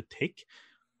definitely needs to take.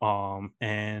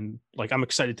 And like I'm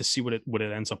excited to see what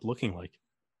it ends up looking like.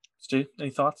 Stu, any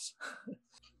thoughts?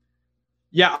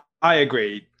 Yeah, I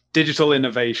agree. Digital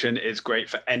innovation is great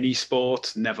for any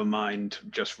sport, never mind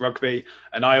just rugby.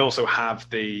 And I also have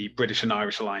the British and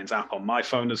Irish Alliance app on my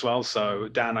phone as well. So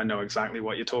Dan, I know exactly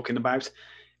what you're talking about.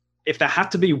 If there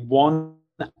had to be one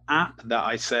app that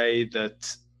I say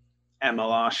that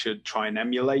MLR should try and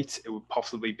emulate, it would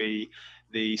possibly be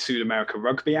the Sudamerica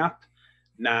Rugby app.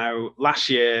 Now, last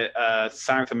year,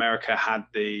 South America had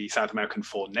the South American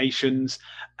Four Nations,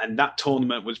 and that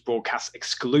tournament was broadcast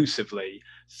exclusively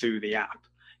through the app.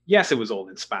 Yes, it was all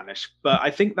in Spanish, but I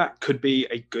think that could be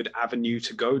a good avenue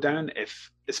to go down,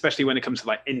 especially when it comes to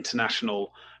like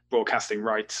international broadcasting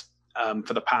rights.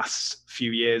 For the past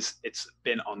few years, it's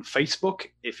been on Facebook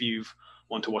if you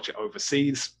want to watch it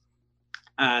overseas.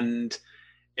 And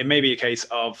it may be a case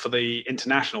of, for the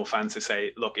international fans to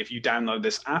say, look, if you download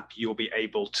this app, you'll be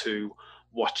able to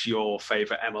watch your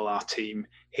favorite MLR team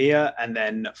here. And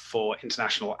then for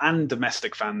international and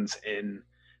domestic fans in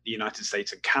the United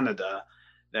States and Canada,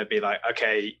 they'd be like,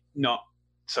 okay,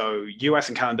 so US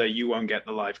and Canada, you won't get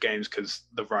the live games because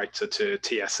the rights are to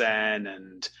TSN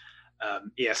and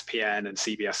ESPN and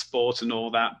CBS Sports and all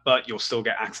that, but you'll still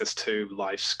get access to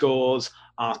live scores,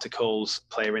 articles,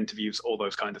 player interviews, all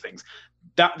those kind of things.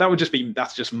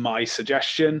 That's just my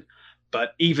suggestion.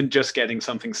 But even just getting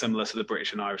something similar to the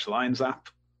British and Irish Lions app,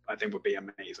 I think would be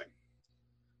amazing.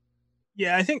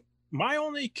 Yeah, I think my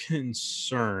only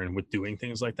concern with doing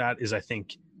things like that is I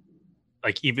think,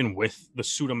 like, even with the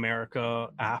Sudamerica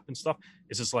app and stuff,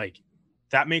 is just like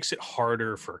that makes it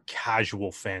harder for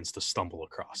casual fans to stumble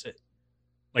across it.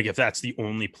 Like if that's the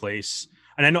only place,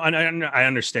 and I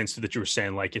understand so that you were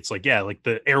saying like it's like, yeah, like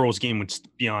the Arrows game would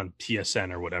be on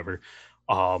TSN or whatever,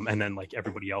 and then like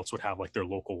everybody else would have like their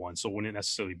local one, so it wouldn't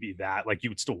necessarily be that. Like you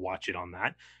would still watch it on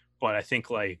that, but I think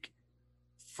like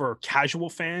for casual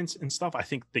fans and stuff, I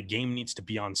think the game needs to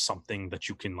be on something that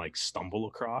you can like stumble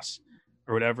across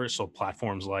or whatever. So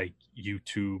platforms like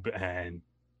YouTube and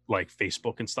like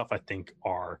Facebook and stuff, I think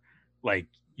are like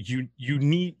you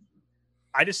need.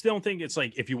 I just don't think it's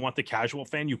like if you want the casual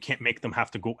fan, you can't make them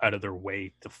have to go out of their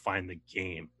way to find the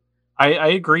game. I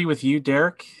agree with you,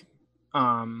 Derek.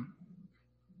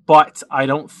 But I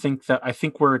don't think that. I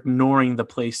think we're ignoring the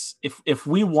place. If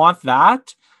we want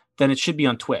that, then it should be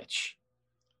on Twitch.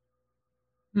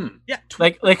 Yeah,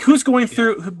 like who's going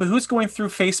through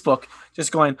Facebook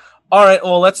just going, all right,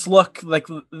 well, let's look, like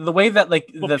the way that like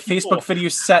the Facebook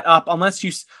videos set up, unless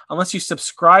you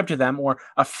subscribe to them or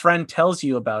a friend tells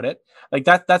you about it, like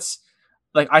that's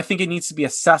like, I think it needs to be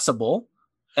accessible.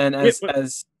 And as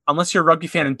unless you're a rugby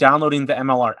fan and downloading the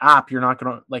MLR app, you're not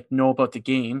going to like know about the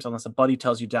games unless a buddy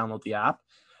tells you download the app.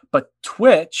 But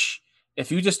Twitch,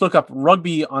 if you just look up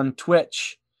rugby on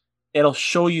Twitch, it'll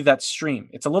show you that stream.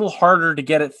 It's a little harder to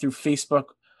get it through Facebook.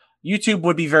 YouTube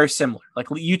would be very similar. Like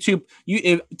YouTube,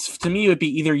 to me, it would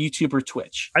be either YouTube or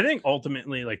Twitch. I think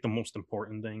ultimately, like the most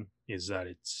important thing is that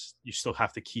you still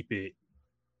have to keep it,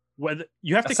 whether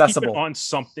you have to accessible. Keep it on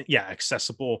something,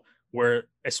 accessible. Where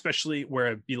especially where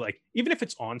it'd be like, even if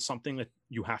it's on something that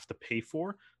you have to pay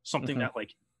for, something that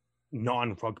like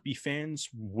non-rugby fans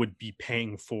would be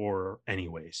paying for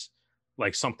anyways,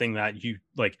 like something that you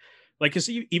like because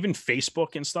even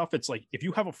Facebook and stuff, it's like if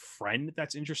you have a friend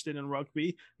that's interested in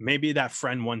rugby, maybe that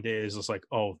friend one day is just like,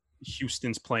 oh,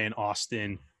 Houston's playing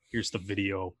Austin, here's the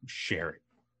video, share it,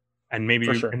 and maybe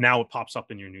and now it pops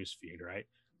up in your news feed, right?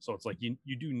 So it's like you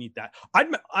do need that. I'm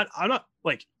not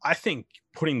like, I think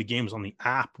putting the games on the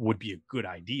app would be a good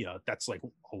idea. That's like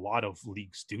a lot of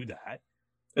leagues do that.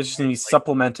 It just needs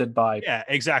supplemented by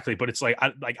exactly. But it's like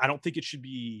I don't think it should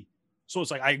be. So it's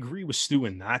like I agree with Stu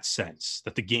in that sense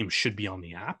that the game should be on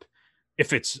the app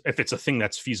if it's a thing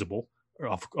that's feasible.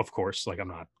 Of course, like I'm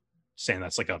not saying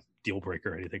that's like a deal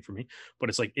breaker or anything for me, but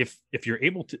it's like if you're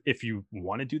able to, if you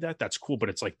want to do that, that's cool. But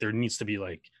it's like there needs to be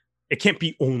like, it can't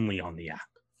be only on the app.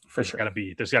 For sure.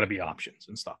 There's got to be options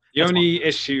and stuff. The only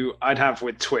issue I'd have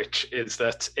with Twitch is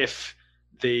that if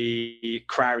the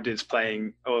crowd is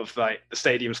playing, or if like the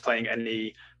stadium's playing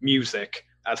any music,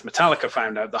 as Metallica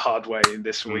found out the hard way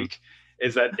this week,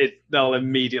 is that they'll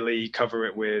immediately cover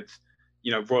it with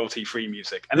royalty-free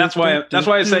music. And that's why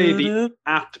I say the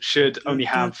app should only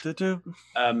have the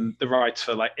rights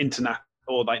for like internet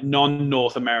or like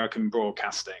non-North American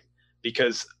broadcasting,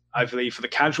 because I believe for the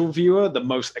casual viewer, the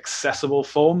most accessible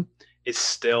form is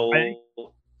still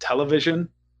television,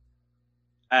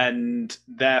 and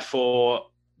therefore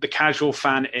the casual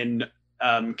fan in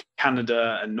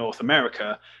Canada and North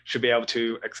America should be able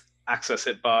to access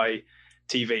it by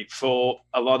TV. For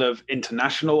a lot of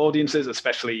international audiences,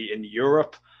 especially in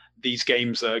Europe, these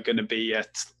games are going to be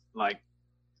at like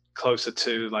closer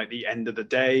to like the end of the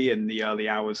day and the early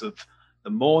hours of the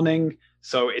morning.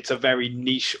 So it's a very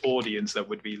niche audience that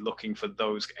would be looking for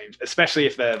those games, especially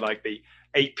if they're like the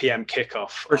 8 p.m.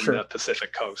 kickoff on the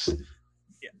Pacific Coast.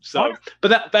 Yeah. So,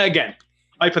 but again,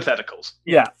 hypotheticals.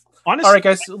 Yeah. Honestly, all right,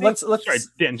 guys. Let's. Sorry,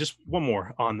 Dan. Just one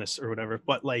more on this or whatever.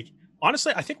 But like,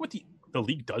 honestly, I think what the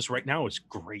league does right now is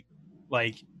great.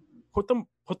 Like, put them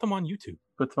on YouTube.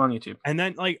 Put them on YouTube, and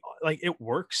then like it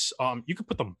works. You could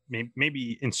put them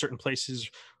maybe in certain places,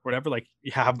 whatever. Like,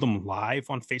 you have them live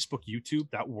on Facebook,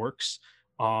 YouTube. That works.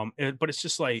 But it's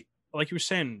just like you were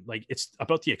saying, like it's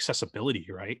about the accessibility,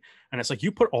 right? And it's like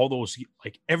you put all those,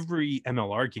 like every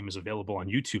MLR game is available on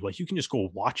YouTube. Like you can just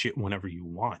go watch it whenever you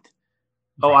want.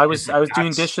 Oh, right? I was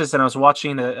doing dishes and I was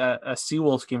watching a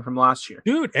Seawolves game from last year,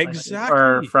 dude. Exactly,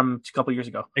 or from a couple years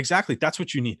ago. Exactly, that's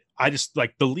what you need. I just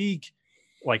like the league,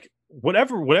 like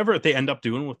whatever they end up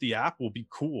doing with the app will be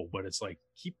cool, but it's like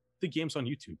keep the games on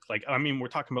YouTube. Like, I mean, we're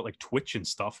talking about like Twitch and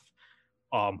stuff,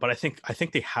 but I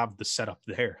think they have the setup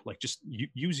there. Like, just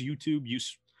use YouTube,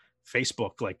 use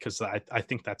Facebook, like because I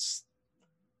think that's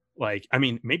like, I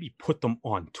mean, maybe put them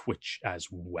on Twitch as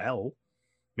well.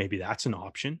 Maybe that's an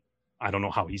option. I don't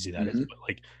know how easy that is, but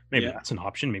like maybe that's an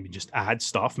option. Maybe just add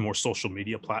stuff, more social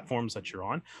media platforms that you're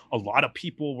on. A lot of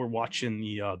people were watching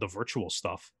the virtual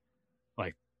stuff,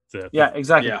 like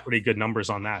exactly, pretty good numbers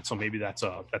on that. So maybe that's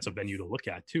a venue to look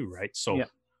at too, right? So,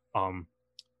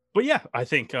 but yeah, I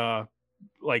think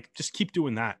like just keep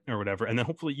doing that or whatever, and then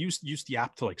hopefully use the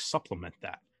app to like supplement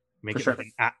that, make it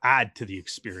like add to the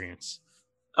experience.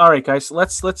 All right, guys,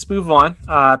 let's move on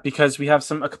because we have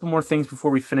a couple more things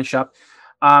before we finish up.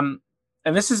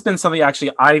 And this has been something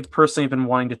actually I've personally been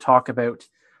wanting to talk about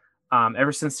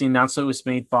ever since the announcement was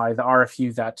made by the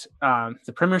RFU that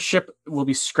the Premiership will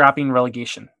be scrapping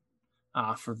relegation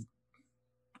for,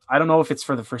 I don't know if it's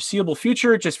for the foreseeable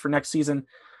future, just for next season.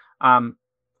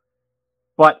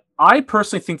 But I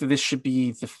personally think that this should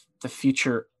be the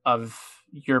future of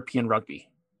European rugby.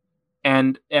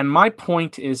 And my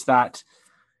point is that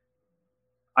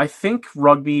I think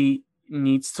rugby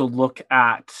needs to look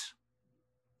at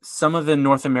some of the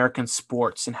North American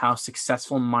sports and how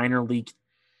successful minor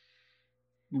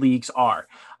leagues are.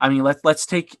 I mean, let's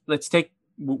take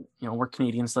we're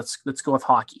Canadians. Let's go with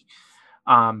hockey.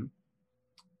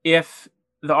 If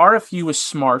the RFU was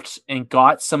smart and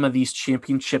got some of these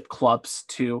championship clubs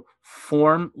to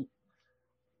form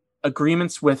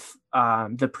agreements with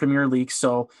the Premier League,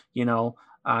 so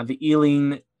the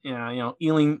Ealing,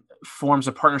 Ealing forms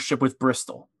a partnership with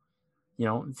Bristol.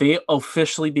 They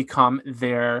officially become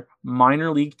their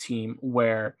minor league team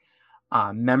where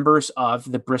members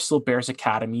of the Bristol Bears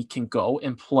Academy can go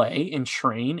and play and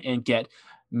train and get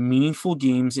meaningful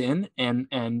games in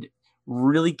and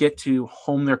really get to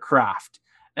hone their craft.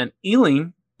 And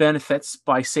Ealing benefits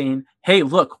by saying, hey,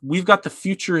 look, we've got the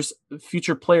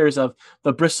future players of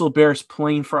the Bristol Bears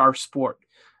playing for our sport.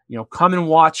 Come and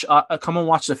watch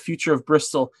the future of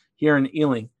Bristol here in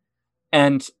Ealing.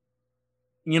 And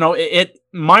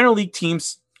minor league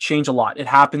teams change a lot. It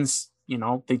happens,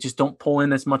 they just don't pull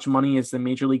in as much money as the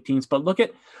major league teams. But look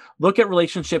at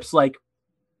relationships like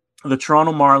the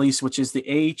Toronto Marlies, which is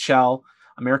the AHL,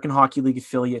 American Hockey League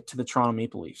affiliate to the Toronto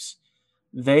Maple Leafs.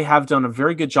 They have done a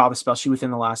very good job, especially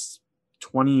within the last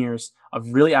 20 years,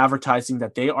 of really advertising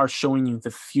that they are showing you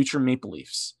the future Maple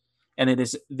Leafs. And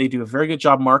they do a very good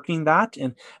job marketing that.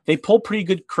 And they pull pretty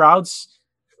good crowds,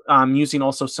 using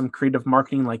also some creative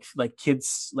marketing like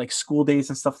kids, like school days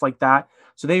and stuff like that.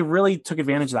 So they really took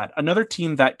advantage of that. Another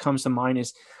team that comes to mind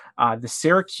is the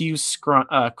Syracuse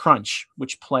Crunch,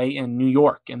 which play in New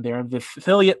York, and they're the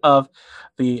affiliate of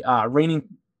the reigning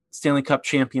Stanley Cup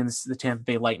champions, the Tampa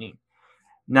Bay Lightning.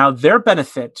 Now their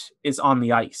benefit is on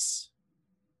the ice.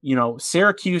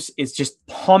 Syracuse just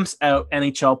pumps out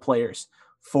NHL players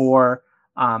for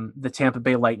the Tampa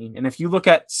Bay Lightning. And if you look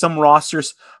at some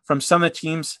rosters from some of the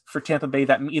teams for Tampa Bay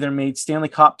that either made Stanley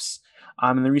Cups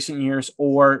in the recent years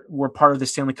or were part of the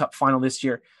Stanley Cup final this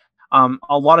year,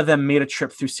 a lot of them made a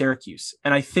trip through Syracuse.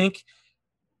 And I think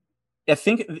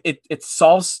it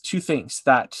solves two things: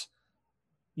 that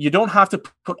you don't have to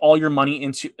put all your money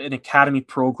into an academy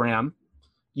program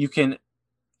you can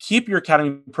keep your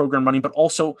academy program running, but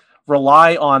also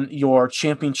rely on your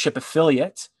championship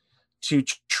affiliate to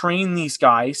train these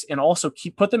guys and also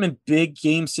put them in big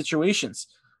game situations.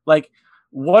 Like,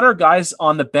 what are guys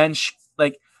on the bench?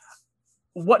 Like,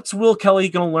 what's Will Kelly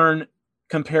going to learn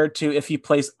compared to if he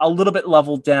plays a little bit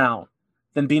level down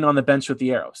than being on the bench with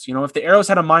the Arrows? You know, if the Arrows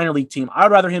had a minor league team,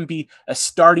 I'd rather him be a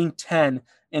starting 10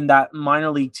 in that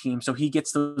minor league team so he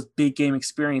gets those big game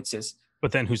experiences.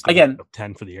 But then who's the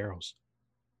 10 for the Arrows?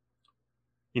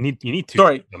 You need two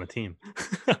on the team.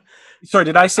 Sorry,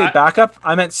 did I say backup?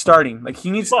 I meant starting. Like,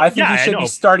 he needs. Well, I think he should be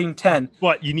starting 10.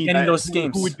 But you need those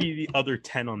games. Who would be the other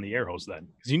 10 on the Arrows then?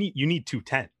 Because you need 2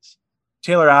 10s.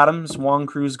 Taylor Adams, Juan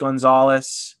Cruz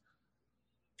Gonzalez.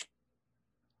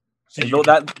 So you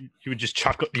would just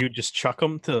chuck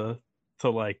them to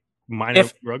like minor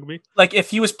rugby. Like, if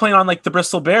he was playing on like the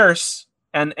Bristol Bears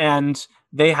and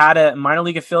they had a minor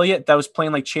league affiliate that was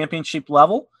playing like championship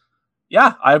level,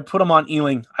 yeah, I would put him on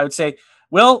Ealing. I would say,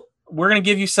 Will, we're going to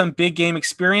give you some big game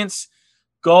experience.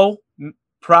 Go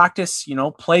practice,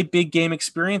 play big game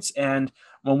experience. And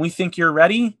when we think you're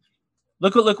ready,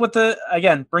 look what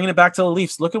bringing it back to the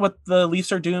Leafs. Look at what the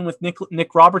Leafs are doing with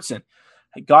Nick Robertson.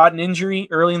 He got an injury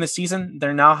early in the season.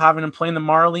 They're now having him playing the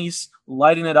Marlies,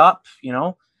 lighting it up,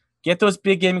 Get those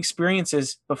big game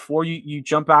experiences before you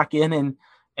jump back in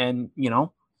and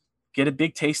get a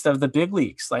big taste of the big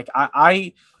leagues. Like,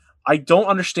 I don't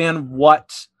understand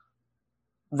what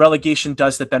relegation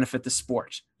does that benefit the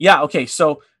sport. Yeah, okay,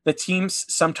 so the teams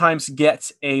sometimes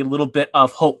get a little bit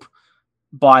of hope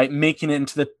by making it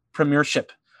into the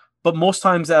Premiership, but most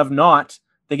times they have not.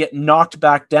 They get knocked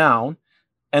back down,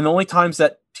 and the only times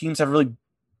that teams have really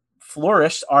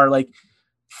flourished are, like,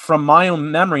 from my own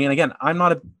memory, and again, I'm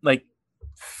not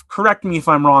correct me if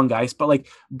I'm wrong, guys, but like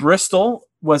Bristol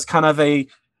was kind of a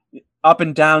up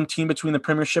and down team between the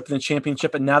Premiership and the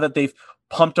Championship, and now that they've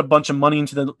pumped a bunch of money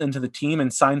into the team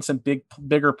and signed some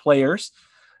bigger players,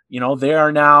 they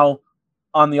are now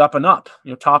on the up and up,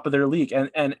 top of their league.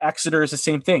 And Exeter is the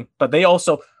same thing, but they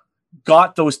also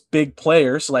got those big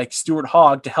players like Stuart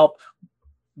Hogg to help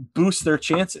boost their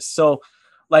chances. So,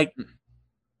 like,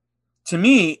 to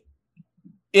me,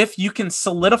 if you can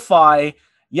solidify,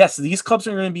 yes, these clubs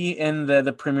are going to be in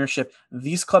the Premiership,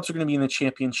 these clubs are going to be in the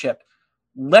Championship,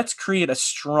 let's create a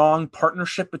strong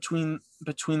partnership between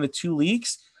the two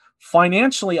leagues.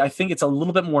 Financially, I think it's a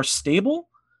little bit more stable.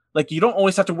 Like, you don't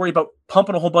always have to worry about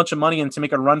pumping a whole bunch of money in to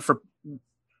make a run for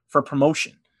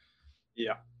promotion.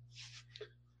 Yeah.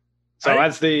 So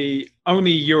as the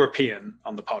only European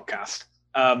on the podcast,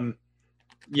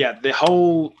 the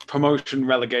whole promotion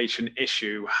relegation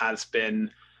issue has been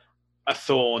a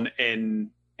thorn in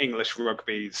English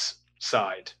rugby's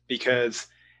side, because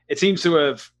it seems to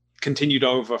have continued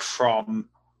over from,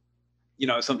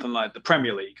 something like the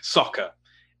Premier League soccer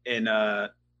in the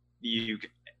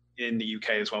UK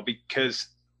as well, because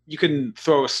you can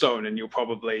throw a stone and you'll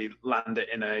probably land it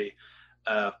in a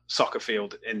soccer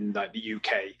field in like the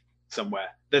UK somewhere.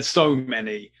 There's so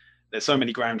many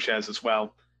ground shares as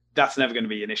well. That's never going to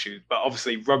be an issue. But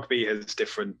obviously rugby has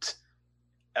different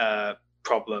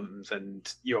problems,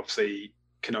 and you obviously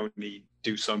can only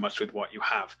do so much with what you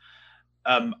have.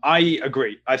 I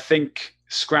agree. I think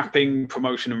scrapping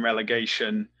promotion and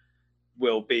relegation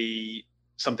will be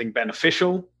something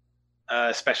beneficial,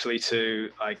 especially to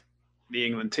like the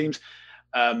England teams.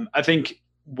 I think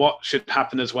what should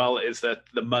happen as well is that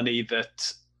the money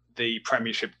that the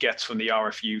Premiership gets from the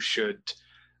RFU should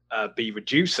be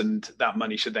reduced, and that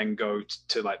money should then go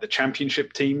to like the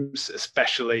Championship teams,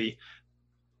 especially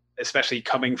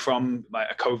coming from like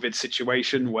a COVID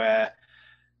situation where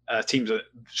teams are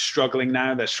struggling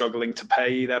now. They're struggling to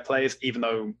pay their players, even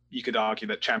though you could argue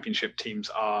that Championship teams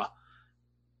are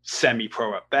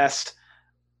semi-pro at best.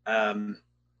 And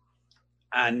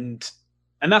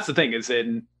that's the thing,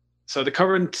 so the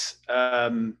current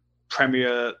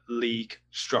Premier League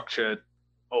structure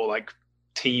or like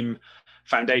team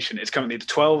foundation is currently the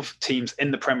 12 teams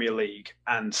in the Premier League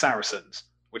and Saracens,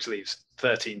 which leaves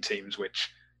 13 teams,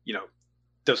 which,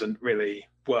 doesn't really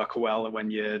work well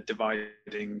when you're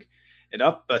dividing it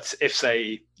up. But if,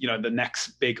 say, the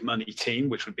next big money team,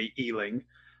 which would be Ealing,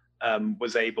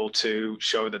 was able to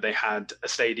show that they had a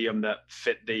stadium that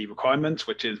fit the requirements,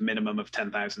 which is minimum of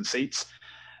 10,000 seats,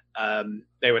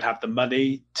 they would have the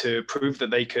money to prove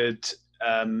that they could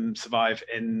survive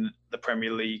in the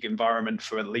Premier League environment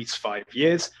for at least 5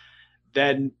 years.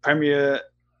 Then the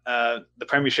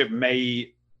Premiership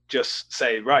may just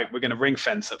say, right, we're going to ring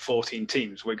fence at 14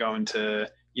 teams. We're going to,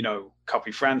 copy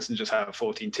France and just have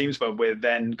 14 teams, but we're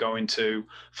then going to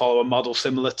follow a model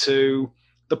similar to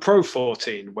the Pro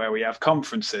 14, where we have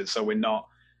conferences. So we're not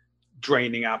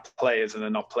draining our players and they're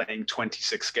not playing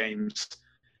 26 games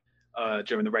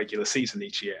during the regular season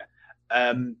each year.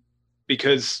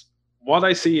 Because what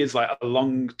I see is like a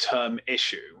long-term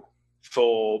issue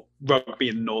for rugby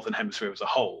in the Northern Hemisphere as a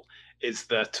whole is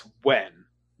that when,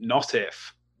 not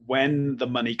if, when the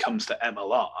money comes to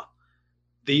MLR,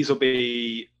 these will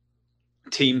be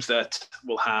teams that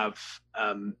will have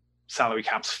salary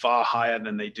caps far higher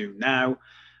than they do now,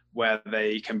 where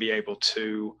they can be able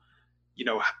to,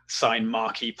 sign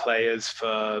marquee players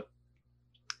for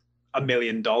 $1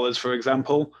 million, for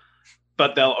example,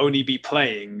 but they'll only be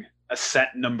playing a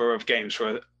set number of games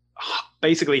for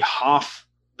basically half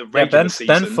the regular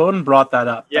season. Ben Foden brought that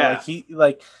up. Yeah,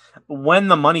 when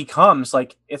the money comes,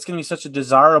 it's going to be such a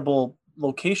desirable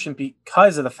location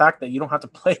because of the fact that you don't have to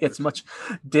play as much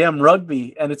damn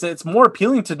rugby, and it's more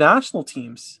appealing to national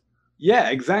teams. Yeah,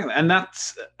 exactly, and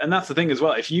that's the thing as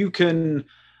well. If you can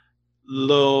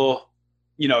lure,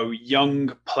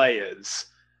 young players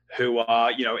who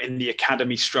are, in the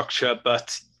academy structure,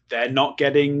 but they're not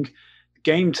getting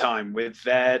game time with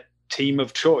their team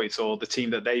of choice or the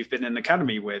team that they've been in the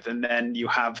academy with, and then you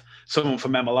have someone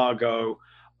from MLR go,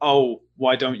 oh,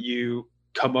 why don't you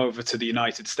come over to the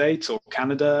United States or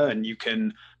Canada and you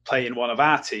can play in one of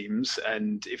our teams,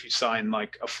 and if you sign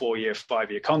like a 4-year,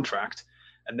 5-year contract,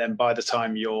 and then by the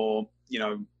time you're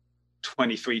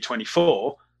 23,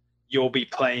 24, you'll be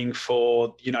playing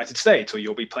for the United States or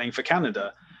you'll be playing for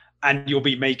Canada, and you'll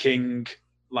be making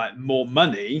like more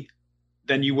money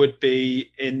than you would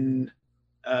be in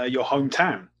your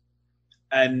hometown.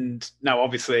 And now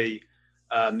obviously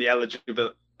the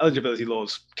eligibility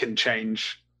laws can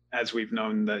change, as we've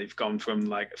known that they've gone from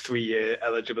like 3-year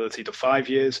eligibility to 5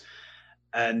 years,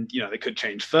 and they could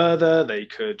change further, they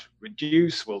could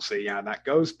reduce, we'll see how that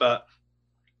goes. But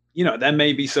there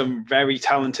may be some very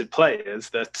talented players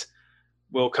that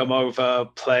will come over,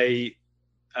 play,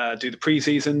 do the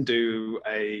preseason, do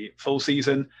a full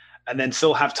season, and then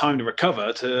still have time to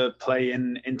recover to play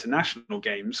in international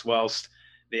games, whilst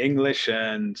the English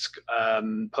and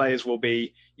players will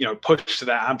be, pushed to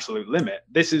their absolute limit.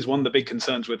 This is one of the big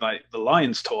concerns with like the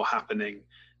Lions tour happening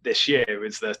this year,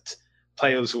 is that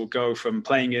players will go from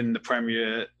playing in the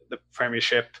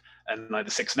Premiership and like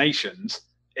the Six Nations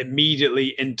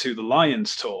immediately into the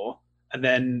Lions tour, and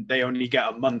then they only get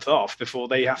a month off before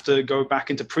they have to go back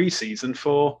into preseason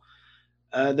for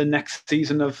the next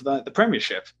season of the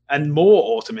Premiership, and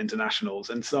more autumn internationals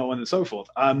and so on and so forth.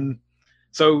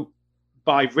 So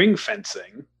by ring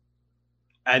fencing,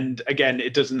 and again,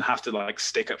 it doesn't have to like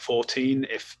stick at 14.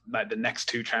 If like the next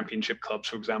 2 championship clubs,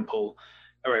 for example,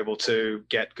 are able to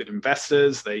get good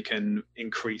investors, they can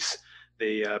increase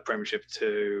the Premiership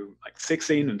to like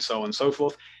 16 and so on and so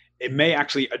forth. It may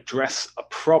actually address a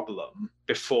problem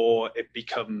before it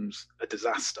becomes a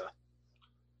disaster.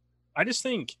 I just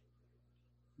think,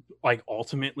 like,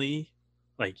 ultimately,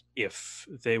 like, if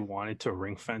they wanted to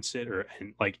ring fence it,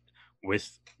 and like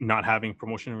with not having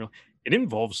promotion, it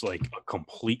involves like a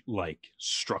complete like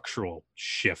structural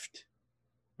shift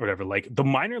or whatever. Like the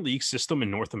minor league system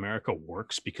in North America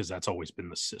works because that's always been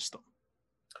the system.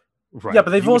 Right. Yeah,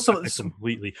 but they've also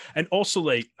completely, and also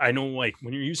like I know like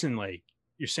when you're using like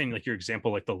you're saying like your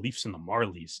example like the Leafs and the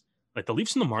Marlies, like the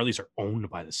Leafs and the Marlies are owned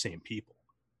by the same people.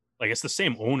 Like it's the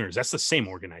same owners, that's the same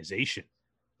organization.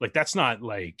 Like that's not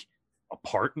like a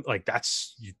part, like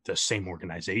that's the same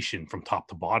organization from top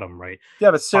to bottom, right?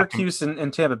 Yeah, but Syracuse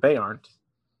and Tampa Bay aren't.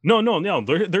 No.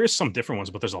 There is some different ones,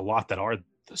 but there's a lot that are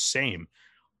the same.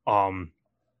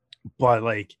 But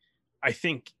like I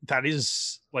think that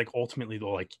is like ultimately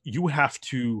though, like you have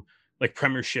to like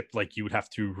Premiership, like you would have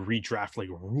to redraft like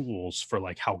rules for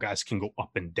like how guys can go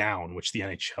up and down, which the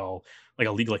NHL, like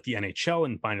a league like the NHL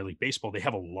and minor league baseball, they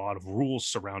have a lot of rules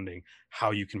surrounding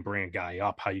how you can bring a guy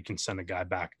up, how you can send a guy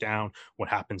back down, what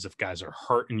happens if guys are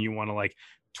hurt and you want to like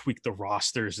tweak the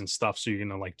rosters and stuff. So you're going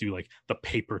to like do like the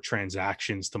paper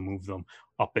transactions to move them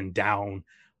up and down.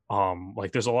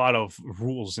 Like there's a lot of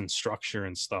rules and structure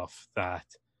and stuff that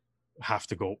have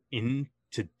to go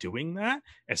into doing that.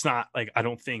 It's not like, I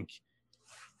don't think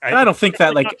I'm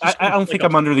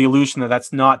under the illusion that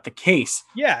that's not the case.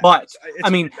 Yeah, but I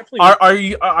mean, are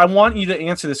you? I want you to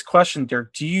answer this question,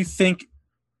 Derek. Do you think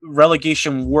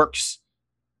relegation works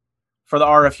for the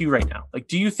RFU right now? Like,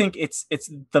 do you think it's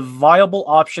the viable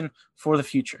option for the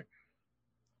future?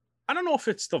 I don't know if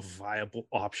it's the viable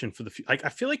option for the future. Like, I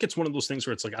feel like it's one of those things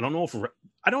where it's like I don't know if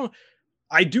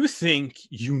I do think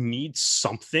you need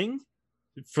something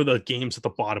for the games at the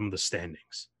bottom of the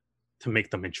standings to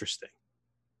make them interesting.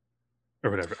 Or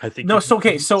whatever. I think no. So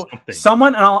okay. So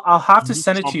someone, and I'll have to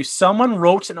send it to you. Someone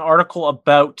wrote an article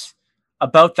about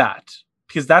that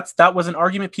because that was an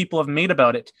argument people have made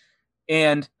about it.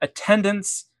 And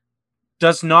attendance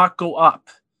does not go up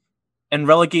in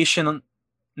relegation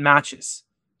matches.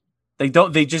 They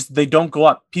don't go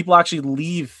up. People actually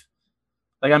leave.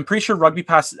 Like, I'm pretty sure Rugby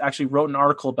Pass actually wrote an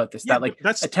article about this, that like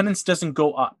attendance doesn't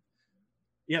go up.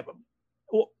 Yeah, but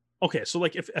well, okay, so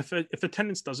like if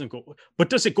attendance doesn't go, but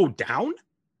does it go down?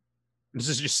 This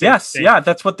is just yes, yeah,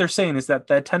 that's what they're saying, is that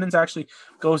the attendance actually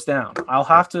goes down. I'll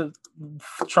have to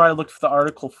try to look for the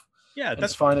article. Yeah,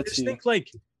 that's fine.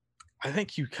 I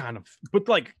think you kind of, but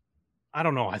like, I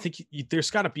don't know. I think there's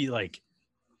got to be like,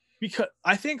 because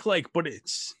I think like, but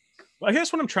it's, I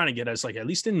guess what I'm trying to get is like, at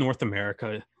least in North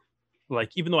America,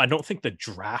 like, even though I don't think the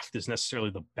draft is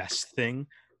necessarily the best thing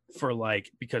for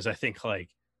like, because I think like,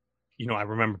 you know, I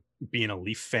remember being a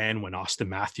Leaf fan when Austin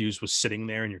Matthews was sitting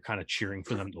there and you're kind of cheering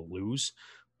for them to lose,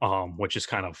 which is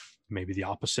kind of maybe the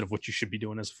opposite of what you should be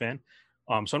doing as a fan.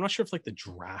 So I'm not sure if like the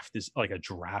draft is like a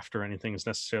draft or anything is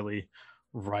necessarily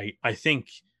right. I think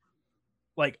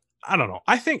like, I don't know.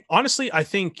 I think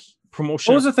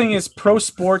promotion. What was the thing is pro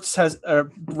sports has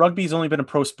rugby's only been a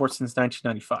pro sport since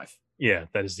 1995. Yeah,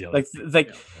 that is the other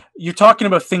like you're talking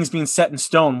about things being set in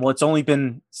stone. Well, it's only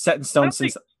been set in stone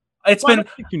since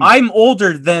I'm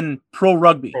older than pro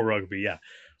rugby. Pro rugby, yeah.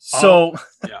 So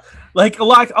like a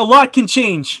lot can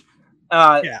change.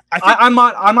 I'm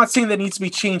not saying that needs to be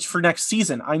changed for next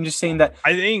season. I'm just saying that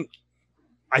I think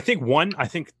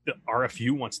the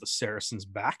RFU wants the Saracens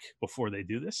back before they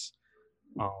do this.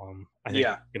 I think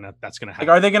that's gonna happen.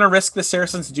 Like, are they gonna risk the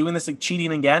Saracens doing this, like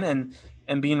cheating again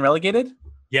and being relegated?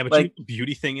 Yeah, but like, the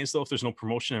beauty thing is though, if there's no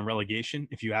promotion and relegation,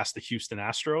 if you ask the Houston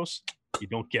Astros, you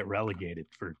don't get relegated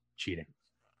for cheating.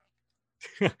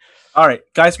 All right,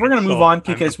 guys, we're gonna move on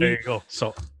because there you go.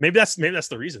 So maybe that's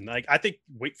the reason. Like, I think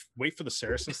wait for the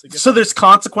Saracens to get. So there's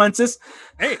consequences.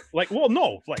 Hey, like, well,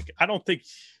 no, like, I don't think.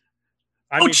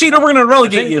 Cheater, we're gonna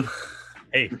relegate you.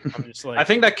 Hey, I'm just like, I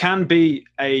think that can be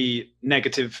a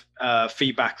negative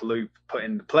feedback loop put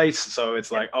into place. So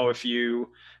it's like, if you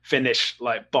finish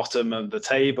like bottom of the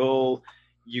table,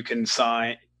 you can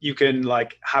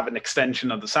like have an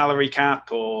extension of the salary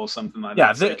cap or something like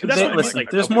that. Yeah, listen,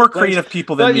 there's more creative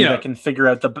people than me that can figure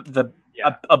out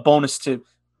a bonus to.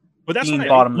 But that's being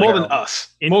bottom more than us.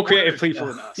 More creative people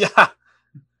than us. Yeah.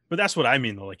 But that's what I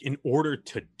mean though. Like, in order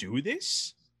to do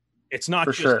this, it's not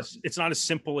it's not as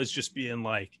simple as just being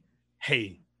like,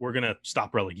 hey, we're gonna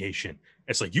stop relegation.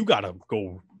 It's like, you gotta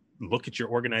go look at your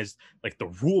organized, like, the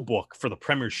rule book for the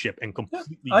Premiership and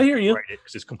completely I hear you. write it,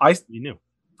 because it's completely new.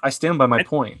 I stand by my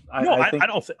point. I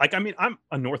don't think, like, I mean, I'm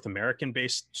a North American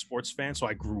based sports fan, so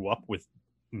I grew up with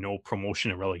no promotion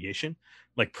and relegation.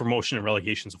 Like, promotion and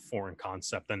relegation is a foreign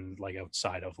concept, and like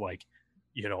outside of like,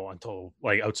 you know, until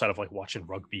like outside of like watching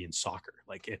rugby and soccer,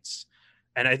 like it's,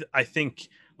 and I think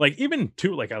like even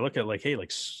too, like I look at like, hey,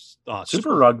 like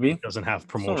Super Rugby doesn't have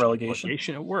promotion and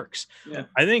relegation. It works. Yeah,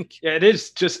 I think it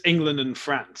is just England and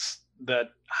France that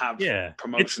have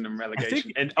promotion and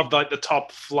relegation, and of like the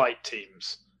top flight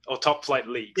teams or top flight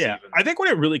leagues. Yeah, even. I think what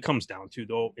it really comes down to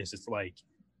though is it's like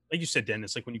you said, Dan,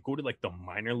 it's like when you go to like the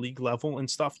minor league level and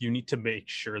stuff, you need to make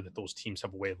sure that those teams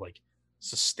have a way of like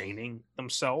sustaining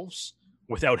themselves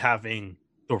without having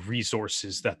the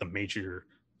resources that the major,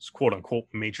 quote unquote,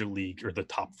 major league or the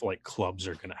top flight clubs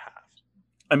are going to have.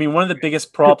 I mean, one of the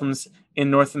biggest problems in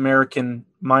North American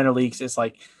minor leagues is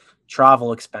like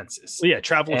travel expenses. Well, yeah,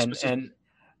 travel expenses. And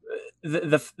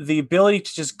the ability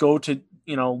to just go to,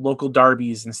 you know, local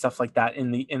derbies and stuff like that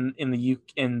in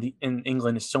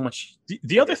England is so much.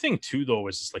 The other thing too, though,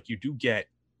 is like you do get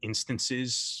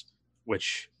instances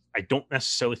which I don't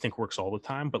necessarily think works all the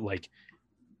time, but like,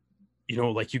 you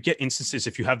know, like you get instances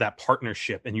if you have that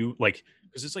partnership and you like,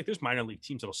 because it's like there's minor league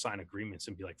teams that'll sign agreements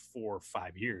and be like 4 or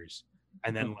 5 years,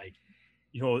 and then like,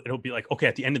 you know, it'll be like, okay,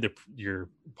 at the end of your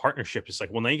partnership, it's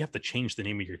like, well, now you have to change the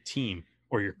name of your team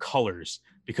or your colors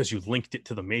because you linked it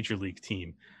to the major league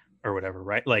team or whatever,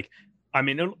 right? Like, I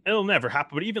mean, it'll never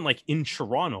happen, but even like in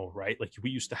Toronto, right? Like we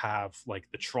used to have like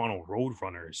the Toronto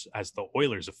Roadrunners as the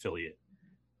Oilers affiliate,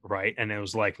 right? And it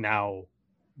was like now,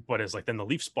 but it's like then the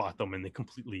Leafs bought them and they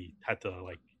completely had to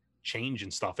like change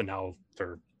and stuff, and now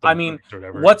they're. I mean,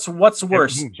 what's worse?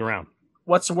 It moves around.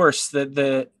 What's worse,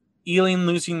 the Ealing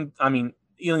losing? I mean,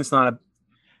 Ealing's not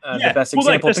the best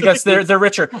example because they're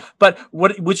richer. But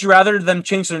would you rather them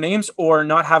change their names or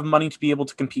not have money to be able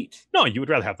to compete? No, you would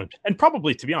rather have them, and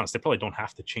probably, to be honest, they probably don't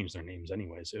have to change their names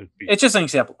anyways. It's just an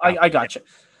example. I got you.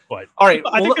 But all right,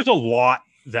 I think there's a lot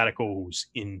that goes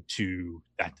into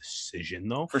that decision,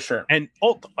 though, for sure. And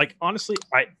like honestly,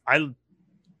 I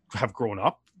have grown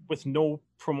up with no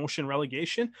promotion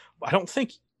relegation, but I don't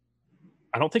think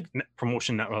I don't think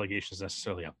promotion, not relegation is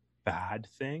necessarily a bad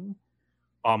thing.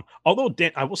 Although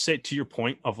Dan, I will say to your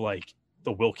point of like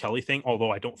the Will Kelly thing,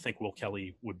 although I don't think Will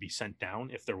Kelly would be sent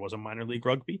down if there was a minor league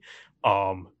rugby.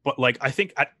 But like I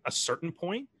think at a certain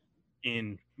point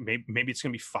in maybe it's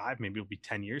gonna be 5, maybe it'll be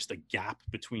 10 years, the gap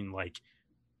between like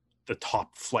the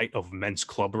top flight of men's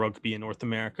club rugby in North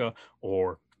America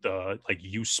or the like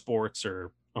youth sports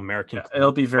or American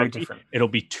it'll be very rugby, different. It'll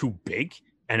be too big.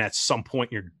 And at some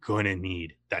point you're gonna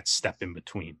need that step in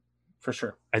between. For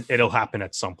sure. It'll happen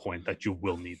at some point that you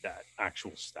will need that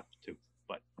actual step too.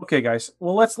 But okay, guys.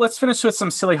 Well, let's finish with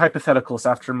some silly hypotheticals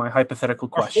after my hypothetical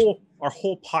question. Our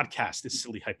whole podcast is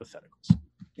silly hypotheticals.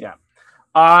 Yeah.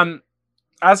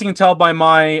 As you can tell by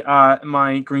my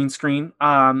my green screen,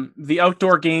 the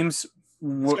outdoor games.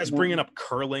 This guy's bringing up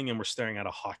curling, and we're staring at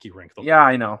a hockey rink. Yeah,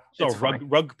 I know. So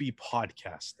rugby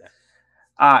podcast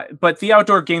then. But the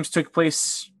outdoor games took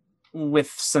place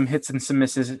with some hits and some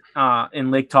misses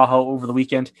in Lake Tahoe over the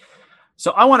weekend.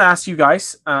 So I want to ask you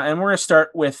guys, and we're going to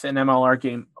start with an MLR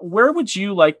game. Where would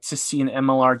you like to see an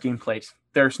MLR game played?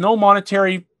 There's no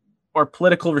monetary or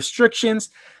political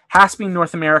restrictions, has to be in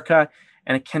North America,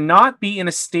 and it cannot be in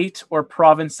a state or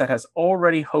province that has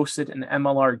already hosted an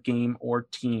MLR game or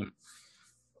team.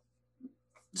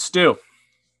 Stu,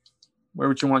 where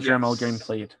would you want your MLR game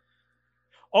played?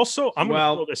 Also, I'm going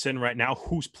to throw this in right now.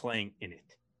 Who's playing in it?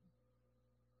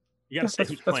 You got to say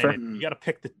who's playing it. You got to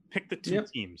pick the two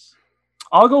teams.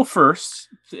 I'll go first.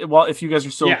 Well, if you guys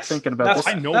are still thinking about this,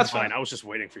 I know that's fine. I was just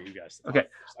waiting for you guys. Okay.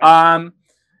 I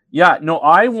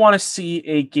want to see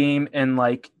a game in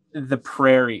like the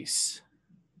prairies,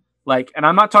 like, and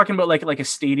I'm not talking about like a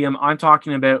stadium. I'm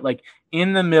talking about like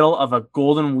in the middle of a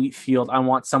golden wheat field. I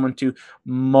want someone to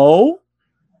mow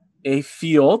a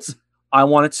field. I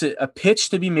want a pitch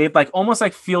to be made like almost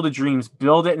like Field of Dreams,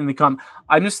 build it and become.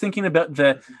 I'm just thinking about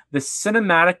the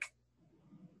cinematic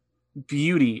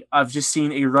beauty of just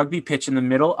seeing a rugby pitch in the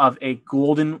middle of a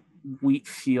golden wheat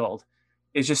field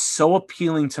is just so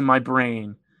appealing to my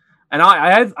brain. And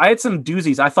I had some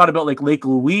doozies. I thought about like Lake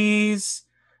Louise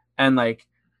and like,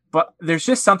 but there's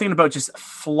just something about just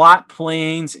flat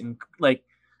plains and like.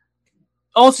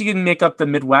 Also, you can make up the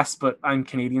Midwest, but I'm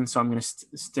Canadian, so I'm going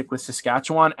to stick with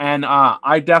Saskatchewan. And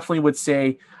I definitely would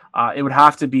say it would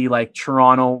have to be like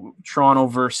Toronto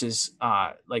versus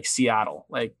like Seattle.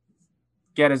 Like,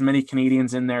 get as many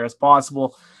Canadians in there as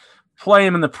possible. Play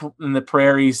them in the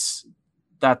prairies.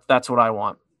 That's what I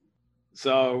want.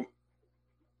 So,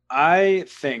 I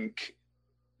think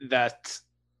that,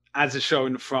 as is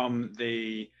shown from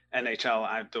the NHL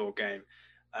outdoor game,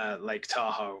 Lake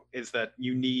Tahoe, is that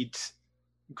you need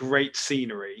great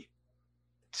scenery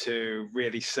to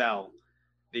really sell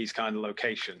these kind of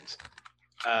locations.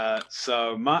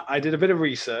 So I did a bit of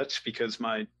research because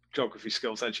my geography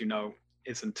skills, as you know,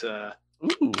 isn't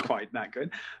quite that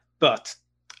good. But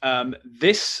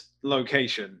this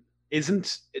location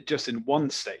isn't just in one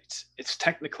state. It's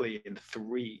technically in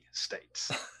 3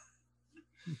 states.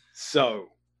 So,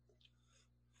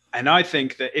 and I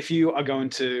think that if you are going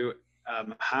to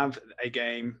have a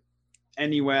game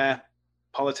anywhere,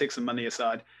 politics and money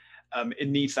aside, it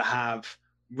needs to have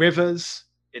rivers,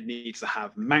 it needs to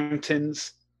have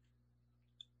mountains,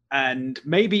 and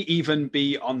maybe even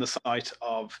be on the site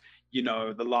of,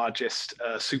 the largest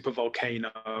super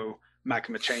volcano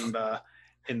magma chamber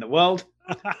in the world.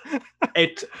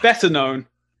 It's better known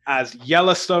as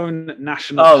Yellowstone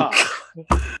National Park,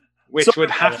 which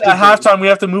would have to. At halftime, we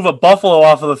have to move a buffalo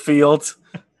off of the field.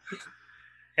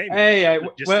 Hey,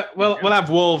 we'll have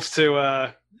wolves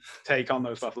to take on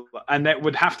those buffalo, and that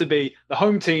would have to be the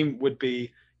home team would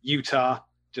be Utah,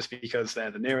 just because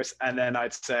they're the nearest, and then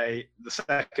I'd say the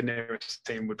second nearest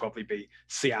team would probably be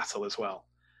Seattle as well.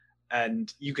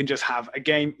 And you can just have a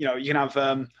game, you can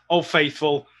have Old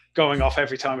Faithful going off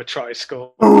every time a try is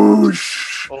scored.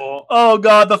 Oh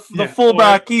God, the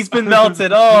fullback, he's been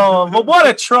melted. Oh, but what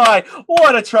a try!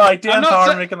 What a try! Dan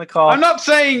Power making the call. I'm not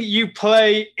saying you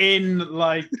play in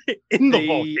like in the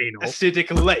volcano,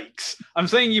 acidic lakes. I'm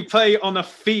saying you play on a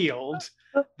field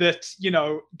that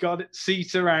got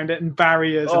seats around it and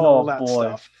barriers and all that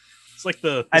stuff. It's like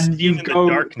the you go in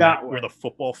the Dark that where the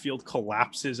football field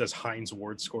collapses as Hines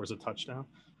Ward scores a touchdown.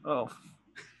 Oh,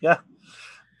 yeah.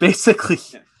 Basically,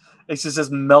 it's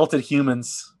just melted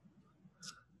humans.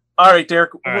 All right,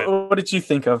 Derek, what did you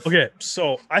think of? Okay,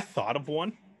 so I thought of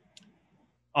one.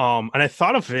 And I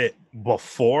thought of it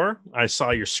before I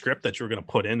saw your script that you were going to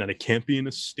put in, that it can't be in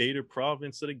a state or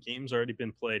province that a game's already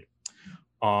been played.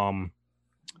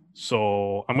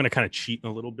 So I'm going to kind of cheat a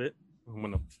little bit. I'm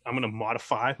going to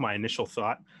modify my initial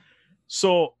thought.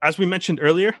 So as we mentioned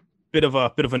earlier, bit of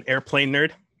an airplane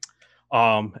nerd.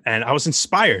 And I was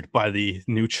inspired by the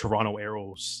new Toronto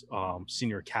Arrows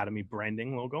Senior Academy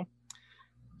branding logo.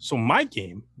 So my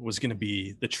game was going to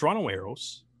be the Toronto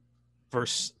Arrows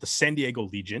versus the San Diego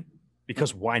Legion,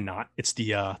 because why not? It's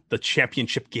the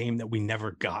championship game that we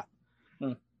never got.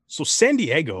 So San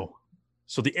Diego,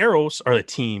 so the Arrows are the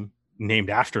team named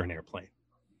after an airplane.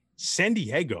 San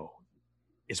Diego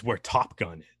is where Top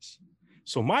Gun is.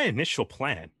 So my initial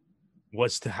plan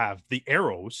was to have the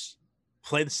Arrows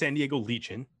play the San Diego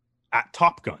Legion at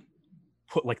Top Gun,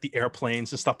 put like the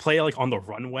airplanes and stuff, play like on the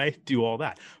runway, do all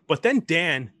that. But then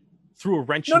Dan threw a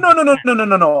wrench.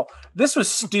 No. This was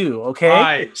Stu,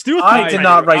 okay? Stu, I did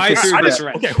not write this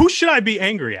script. Okay, who should I be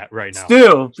angry at right now?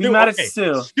 Stu, be mad at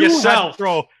Stu.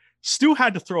 Stu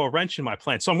had to throw a wrench in my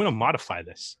plan, so I'm going to modify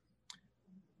this.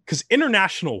 Because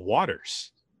international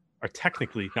waters are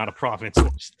technically not a province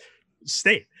or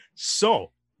state.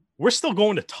 So we're still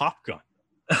going to Top Gun.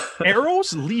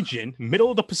 Arrows Legion,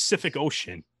 middle of the Pacific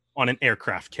Ocean on an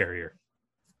aircraft carrier.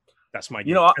 That's my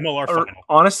MLR final.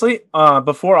 Honestly,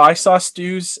 before I saw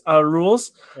Stu's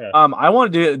rules, I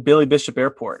want to do it at Billy Bishop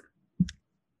Airport.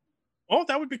 Oh,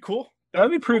 that would be cool. That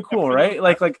would be pretty cool, right?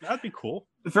 Like that'd be cool.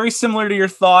 Very similar to your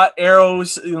thought,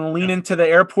 Arrows, lean into the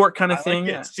airport kind of thing.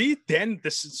 Like See, Dan,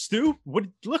 this is Stu.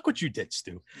 Look what you did,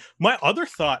 Stu. My other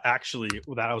thought, actually,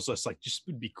 that I was just like, just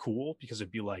would be cool because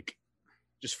it'd be like,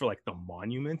 just for like the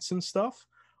monuments and stuff.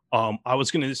 I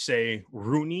was gonna say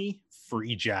Rooney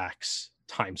Free Jacks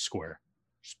Times Square.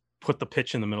 Just put the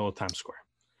pitch in the middle of Times Square.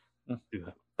 Do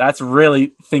that. That's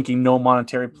really thinking no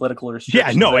monetary political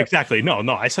restrictions. Yeah, no, exactly. No.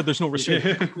 I said there's no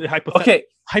restrictions.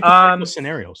 Hypothetical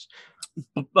scenarios.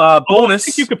 Bonus. I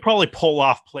think you could probably pull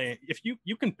off playing if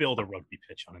you can build a rugby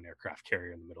pitch on an aircraft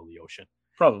carrier in the middle of the ocean.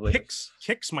 Probably.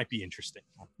 Kicks might be interesting.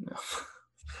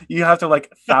 You have to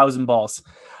 1,000 balls.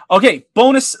 Okay,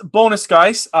 bonus,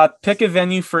 guys. Pick a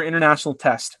venue for international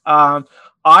test.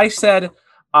 I said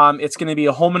it's going to be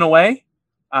a home and away.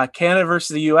 Canada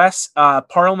versus the U.S.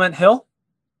 Parliament Hill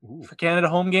for Canada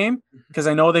home game, because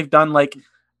I know they've done like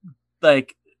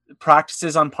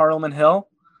practices on Parliament Hill.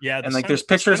 Yeah, and there's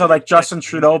pictures of Justin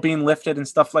Trudeau being lifted and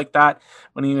stuff like that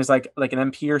when he was like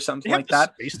an MP or something like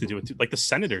that. Space to do it too. Like the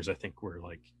Senators, I think were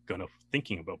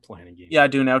thinking about playing a game. Yeah,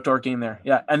 do an outdoor game there.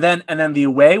 Yeah, and then the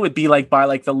away would be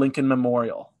by the Lincoln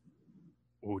Memorial.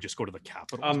 Oh, just go to the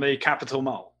Capitol on the Capitol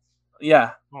Mall.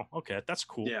 Yeah. Oh, okay, that's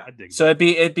cool. Yeah, I dig. So it'd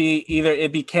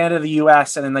be Canada, the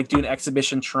U.S., and then do an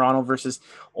exhibition Toronto versus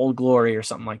Old Glory or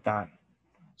something like that.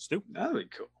 Stu, that'd be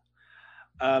cool.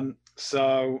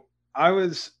 So I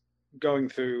was going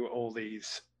through all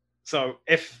these. So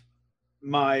if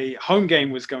my home game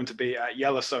was going to be at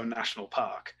Yellowstone National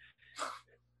Park,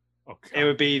 it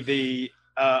would be the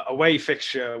away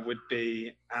fixture would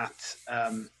be at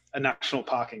a national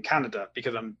park in Canada,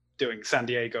 because I'm doing San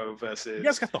Diego versus you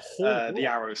guys got the whole the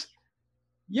Arrows.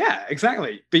 Yeah,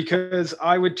 exactly. Because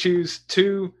I would choose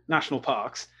 2 national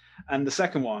parks, and the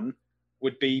second one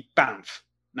would be Banff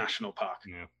National Park.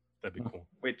 Yeah, that'd be cool.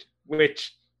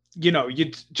 Which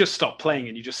you'd just stop playing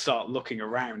and you just start looking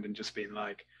around and just being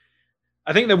like,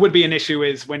 I think there would be an issue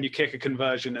is when you kick a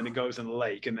conversion and it goes in the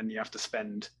lake, and then you have to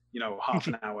spend, half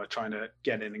an hour trying to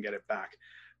get in and get it back.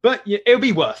 But it'll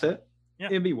be worth it. Yeah.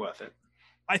 It'll be worth it.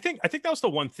 I think that was the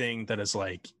one thing that is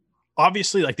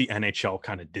obviously the NHL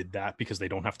kind of did that because they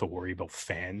don't have to worry about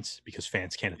fans, because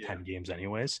fans can't attend games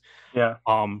anyways. Yeah.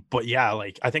 But yeah,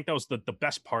 I think that was the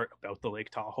best part about the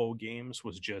Lake Tahoe games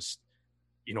was just,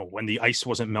 when the ice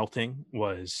wasn't melting,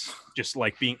 was just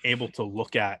being able to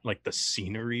look at the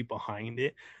scenery behind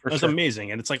it. It was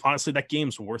amazing. And it's honestly, that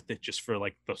game's worth it just for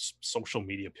the social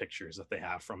media pictures that they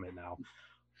have from it now.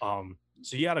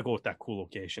 So you got to go with that cool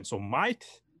location. So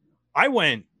I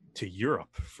went to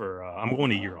Europe for I'm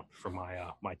going to Europe for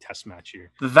my test match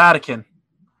here. The Vatican.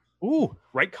 Ooh,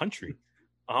 right country.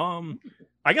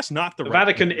 I guess not the right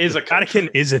Vatican country. is a country. Vatican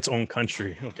is its own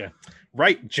country. Okay.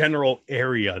 Right general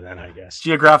area then, I guess.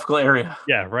 Geographical area.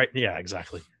 Yeah, right. Yeah,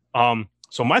 exactly.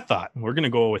 So my thought, we're going to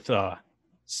go with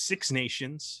 6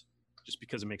 nations just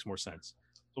because it makes more sense.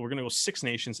 So we're going to go 6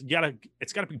 nations.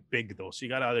 It's got to be big though. So you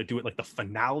got to either do it the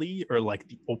finale or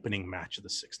the opening match of the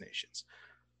 6 nations.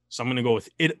 So I'm going to go with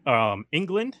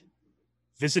England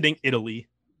visiting Italy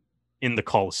in the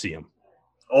Colosseum.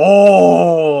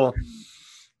 Oh,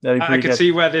 I could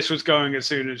see where this was going as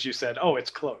soon as you said, "Oh, it's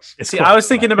close." I was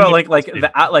thinking about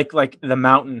the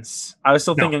mountains. I was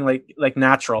still thinking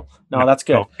natural. No, that's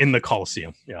good. No, in the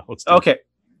Colosseum. Yeah, let's do it.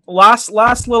 Last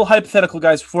little hypothetical,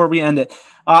 guys, before we end it.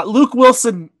 Luke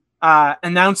Wilson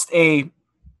announced a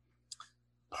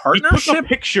partnership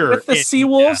picture with the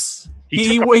Seawolves.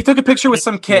 He took a picture with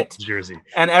some kid jersey,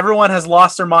 and everyone has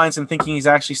lost their minds and thinking he's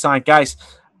actually signed. Guys,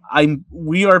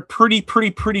 we are pretty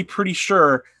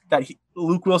sure that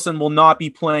Luke Wilson will not be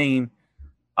playing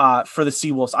for the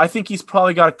Seawolves. I think he's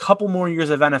probably got a couple more years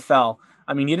of NFL.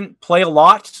 I mean, he didn't play a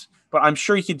lot, but I'm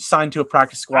sure he could sign to a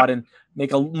practice squad and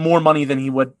make more money than he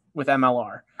would with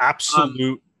MLR.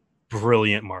 Absolute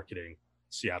brilliant marketing,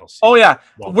 Seattle Seahawks. Oh yeah,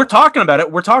 we're talking about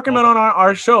it. We're talking about it on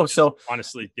our show. So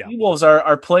honestly, yeah, Seawolves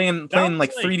are playing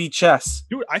like 3D chess.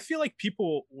 Dude, I feel like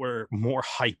people were more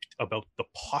hyped about the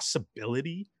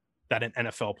possibility that an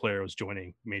NFL player was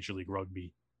joining Major League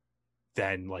Rugby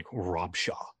than like Rob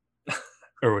Shaw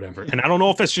or whatever. And I don't know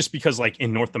if it's just because like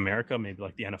in North America, maybe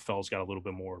like the NFL's got a little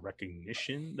bit more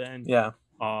recognition than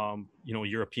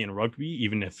European rugby,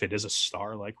 even if it is a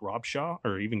star like Rob Shaw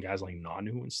or even guys like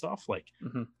Nanu and stuff. Like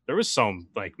there was some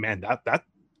like, man, that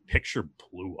picture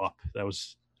blew up. That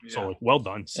was so like well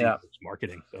done.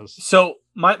 Marketing. So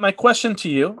my question to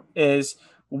you is,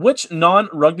 which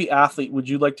non-rugby athlete would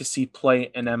you like to see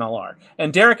play in MLR?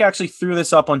 And Derek actually threw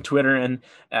this up on Twitter, and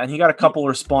he got a couple of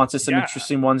responses, some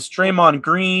interesting ones. Draymond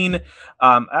Green,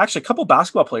 actually a couple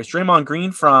basketball players. Draymond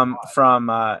Green from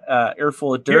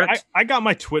Earful of Dirt. Here, I got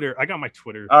my Twitter.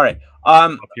 All right.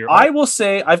 I will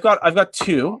say I've got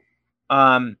two.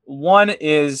 One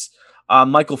is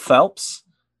Michael Phelps.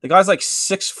 The guy's like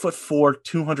 6'4",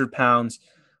 200 pounds.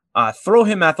 Throw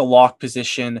him at the lock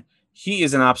position. He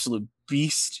is an absolute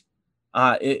beast.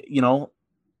 It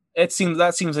seems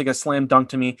like a slam dunk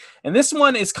to me. And this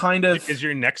one is kind of. Is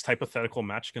your next hypothetical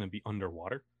match going to be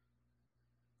underwater?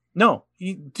 No,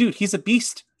 he's a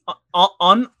beast.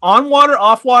 On water,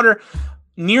 off water,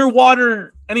 near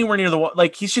water, anywhere near the water.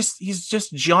 Like he's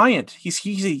just giant.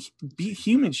 He's a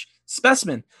huge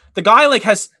specimen. The guy like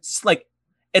has like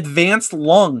advanced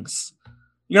lungs.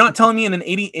 You're not telling me in an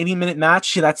 80 minute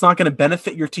match that's not going to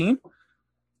benefit your team?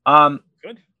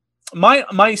 Good.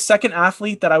 My second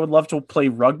athlete that I would love to play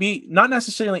rugby, not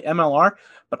necessarily MLR,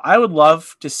 but I would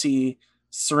love to see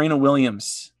Serena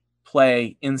Williams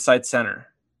play inside center.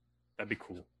 That'd be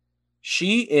cool.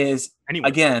 She is any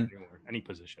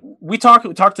position. We talked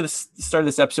to the start of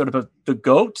this episode about the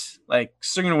GOAT. Like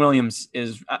Serena Williams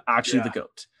is actually the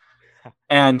GOAT.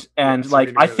 And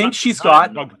like I think she's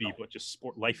got rugby, but just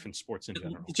life and sports in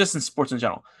general. Just in sports in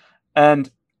general.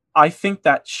 And I think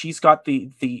that she's got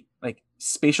the like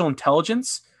spatial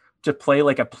intelligence to play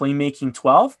like a playmaking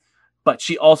 12, but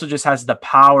she also just has the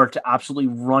power to absolutely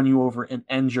run you over and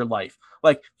end your life.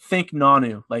 Like think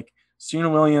Nanu. Like Serena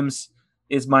Williams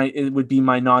would be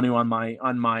my Nanu on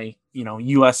my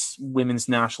US women's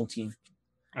national team.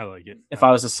 I like it. If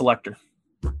I was a selector.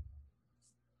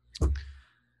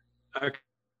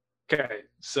 Okay,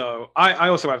 so I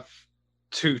also have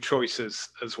two choices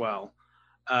as well.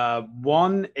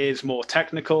 One is more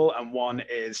technical and one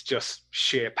is just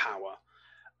sheer power.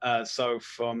 So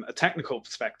from a technical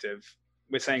perspective,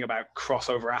 we're saying about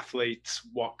crossover athletes,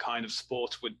 what kind of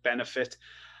sports would benefit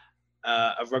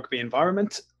a rugby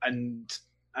environment. And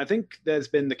I think there's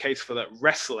been the case for that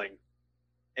wrestling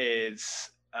is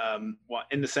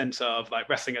in the sense of like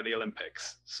wrestling at the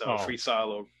Olympics. So freestyle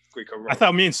or Greco-Roman. I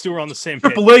thought me and Stu were on the same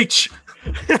page. Triple H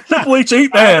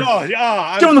 8-man.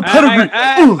 Give him the pedigree.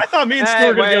 I thought me and Stu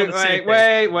were going to be on the same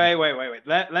page.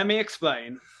 Wait. Let me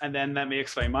explain, and then let me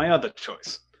explain my other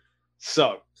choice.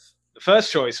 So, the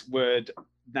first choice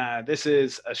this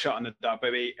is a shot in the dark,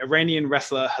 baby. Iranian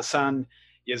wrestler Hassan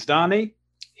Yazdani.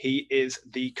 He is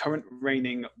the current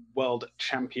reigning world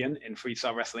champion in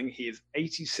freestyle wrestling. He is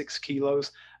 86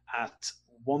 kilos at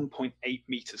 1.8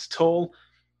 meters tall.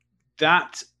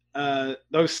 Those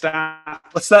stats.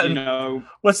 What's that?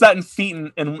 What's that in feet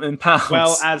and pounds?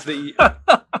 Well, as the.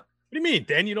 What do you mean,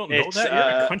 Dan? You don't know that?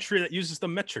 You're a country that uses the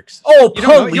metrics. Oh,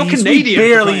 please! You're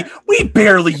Canadian. We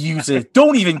barely use it.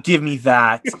 Don't even give me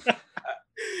that.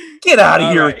 Get out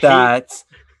of here with that.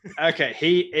 Okay,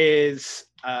 he is,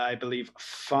 I believe,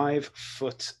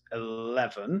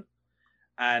 5'11",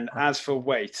 and as for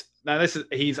weight, now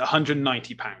he's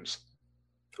 190 pounds.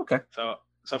 Okay. So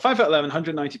 5'11",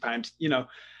 190 pounds.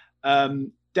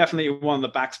 Definitely one of the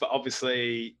backs, but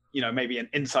obviously, maybe an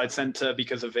inside center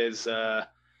because of his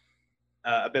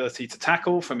ability to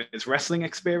tackle from his wrestling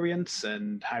experience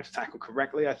and how to tackle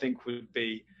correctly, I think would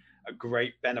be a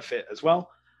great benefit as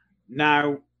well.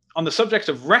 Now, on the subject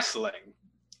of wrestling,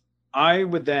 I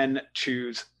would then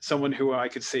choose someone who I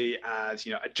could see as,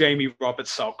 a Jamie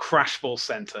Roberts style crash ball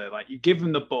center. Like you give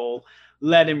him the ball,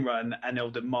 let him run, and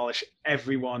he'll demolish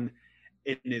everyone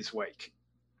in his wake.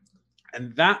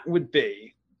 And that would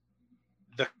be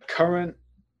the current,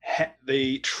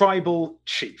 the tribal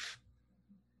chief,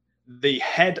 the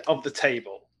head of the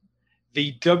table,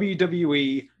 the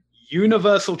WWE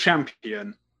Universal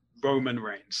Champion, Roman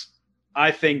Reigns.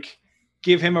 I think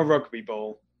give him a rugby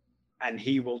ball and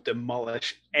he will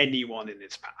demolish anyone in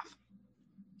his path.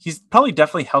 He's probably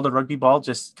definitely held a rugby ball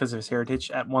just because of his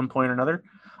heritage at one point or another.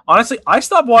 Honestly, I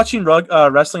stopped watching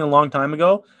wrestling a long time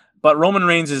ago, but Roman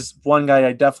Reigns is one guy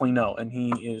I definitely know, and he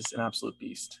is an absolute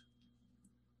beast.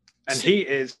 And he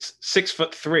is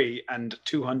 6'3" and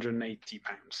 280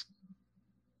 pounds,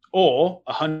 or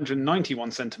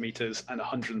 191 centimeters and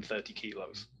 130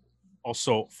 kilos.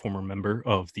 Also, former member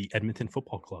of the Edmonton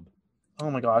Football Club.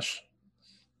 Oh my gosh.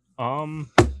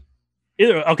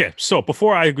 Okay, so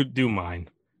before I do mine,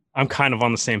 I'm kind of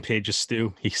on the same page as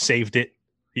Stu. He saved it.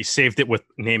 He saved it with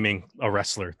naming a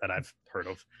wrestler that I've heard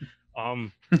of.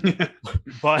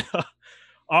 But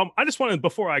I just wanted,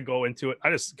 before I go into it,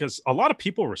 because a lot of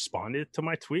people responded to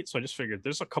my tweet, so I just figured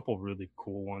there's a couple really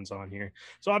cool ones on here.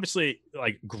 So obviously,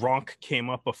 like Gronk came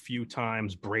up a few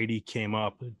times, Brady came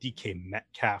up, DK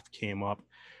Metcalf came up.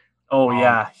 Oh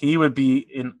yeah, he would be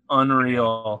an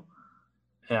unreal.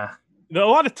 Yeah. A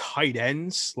lot of tight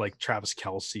ends like Travis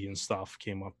Kelce and stuff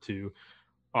came up too.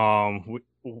 We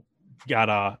got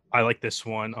I like this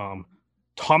one.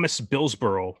 Thomas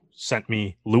Billsborough sent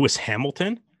me Lewis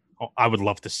Hamilton. Oh, I would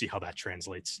love to see how that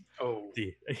translates.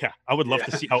 I would love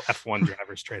to see how F1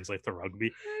 drivers translate to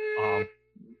rugby.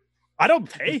 I don't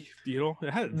pay,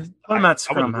 I'm at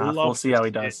scrum half. We'll see how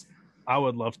he does. I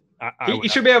would love. He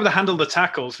should be able to handle the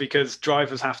tackles because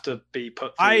drivers have to be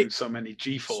put through so many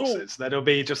G-forces that it'll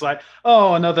be just like,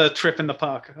 oh, another trip in the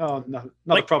park. Oh, no,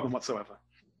 not a problem whatsoever.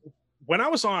 When I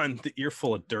was on the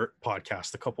Earful of Dirt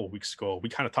podcast a couple of weeks ago, we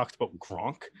kind of talked about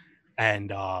Gronk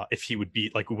and if he would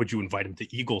be like, would you invite him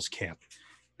to Eagles camp?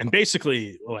 And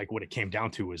basically, like what it came down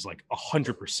to is like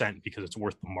 100% because it's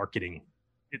worth the marketing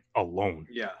alone.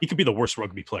 Yeah, he could be the worst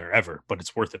rugby player ever, but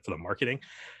it's worth it for the marketing.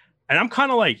 And I'm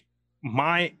kind of like,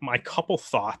 my couple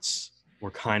thoughts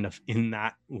were kind of in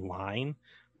that line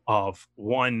of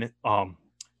one.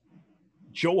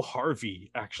 Joe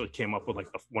Harvey actually came up with like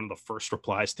one of the first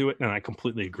replies to it, and I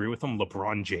completely agree with him.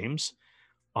 LeBron James,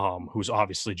 who's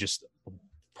obviously just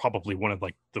probably one of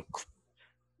like the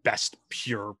best,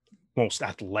 pure, most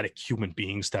athletic human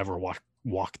beings to ever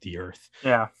walk the earth.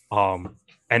 Yeah.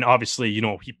 And obviously,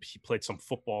 he played some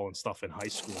football and stuff in high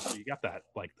school, so you got that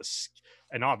like the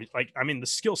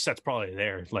skill set's probably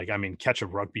there. Like, I mean, catch a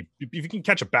rugby. If you can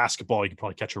catch a basketball, you can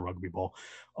probably catch a rugby ball.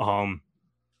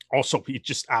 Also, he's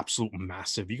just absolute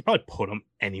massive. You could probably put him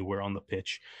anywhere on the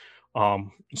pitch.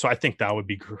 So I think that would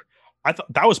be. I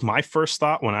thought that was my first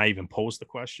thought when I even posed the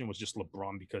question, was just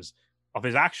LeBron because of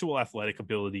his actual athletic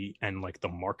ability and like the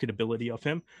marketability of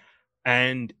him.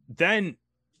 And then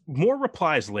more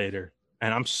replies later.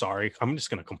 And I'm sorry, I'm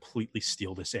just going to completely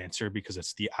steal this answer because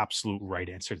it's the absolute right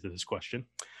answer to this question.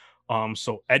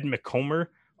 So Ed McComber,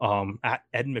 at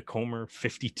Ed McComber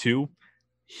 52,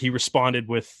 he responded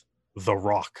with The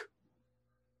Rock.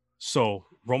 So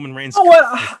Roman Reigns. Oh,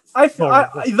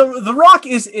 the Rock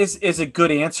is a good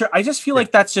answer. I just feel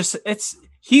like that's just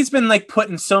he's been like put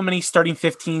in so many starting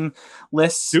 15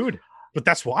 lists, dude. But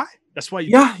that's why. That's why.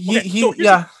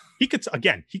 He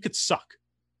could suck.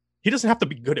 He doesn't have to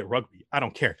be good at rugby. I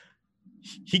don't care.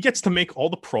 He gets to make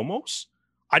all the promos.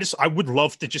 I would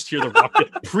love to just hear The Rock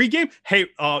pregame. Hey,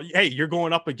 you're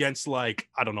going up against like,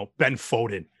 I don't know, Ben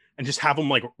Foden, and just have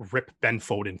him like rip Ben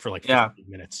Foden for like 15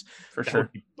 minutes. For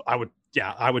sure. I would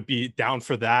be down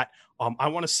for that. I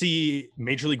want to see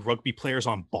Major League Rugby players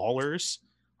on Ballers.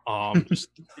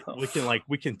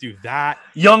 We can do that.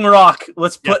 Young Rock.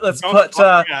 Let's get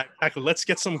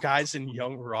some guys in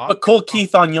Young Rock. Put Cole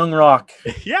Keith on Young Rock.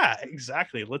 Yeah,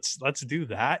 exactly. Let's do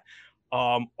that.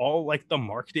 All like the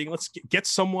marketing. Let's get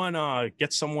someone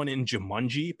in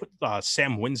Jumanji. Put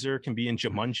Sam Windsor can be in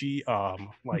Jumanji.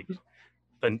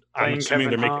 Then I'm assuming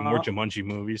they're making more Jumanji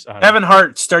movies. Kevin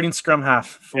Hart starting scrum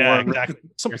half. Exactly.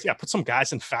 Put some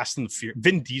guys in Fast and the Furious.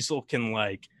 Vin Diesel can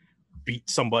like beat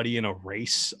somebody in a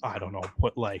race. I don't know.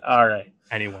 Put like all right.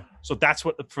 Anyway, so that's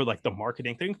what for like the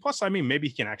marketing thing. Plus, I mean, maybe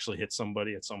he can actually hit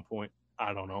somebody at some point.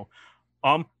 I don't know.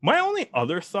 My only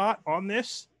other thought on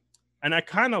this, and I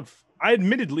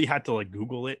admittedly had to like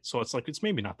Google it, so it's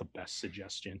maybe not the best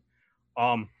suggestion.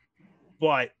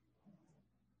 But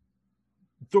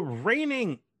the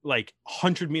reigning like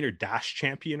 100-meter dash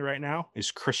champion right now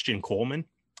is Christian Coleman,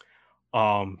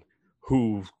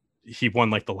 who he won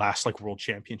like the last like world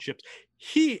championships.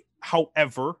 He,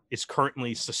 however, is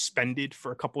currently suspended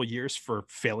for a couple of years for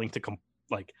failing to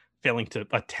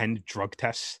attend drug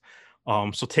tests.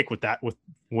 So take with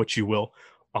what you will.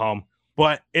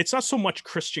 But it's not so much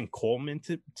Christian Coleman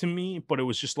to me, but it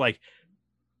was just like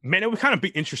Man, it would kind of be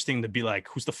interesting to be like,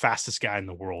 who's the fastest guy in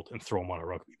the world and throw him on a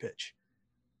rugby pitch.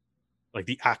 Like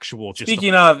the actual.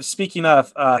 Speaking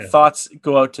of, thoughts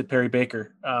go out to Perry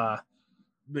Baker. I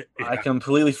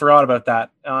completely forgot about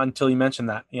that until you mentioned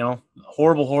that.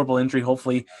 Horrible injury.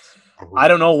 Hopefully, I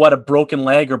don't know what a broken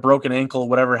leg or broken ankle,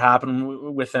 whatever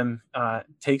happened with him,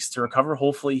 takes to recover.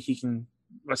 Hopefully, he can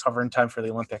recover in time for the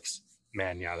Olympics.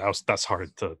 Man, yeah, that's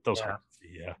hard to.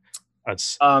 Yeah,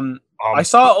 that's. I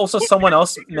saw also someone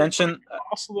else mention.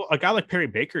 Also, a guy like Perry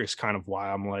Baker is kind of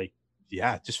why I'm like,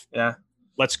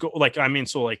 let's go. Like, I mean,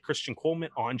 so like Christian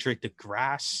Coleman, Andre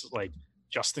DeGrasse, like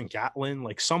Justin Gatlin,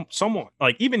 like someone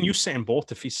like even Usain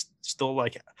Bolt, if he's still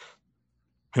like,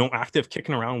 active,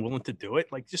 kicking around, willing to do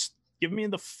it, like just give me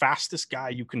the fastest guy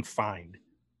you can find.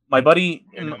 My buddy,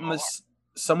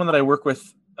 someone that I work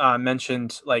with,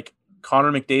 mentioned like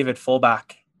Connor McDavid,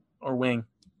 fullback or wing.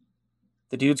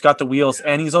 The dude's got the wheels,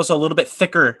 and he's also a little bit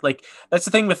thicker. Like that's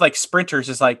the thing with like sprinters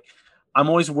is like I'm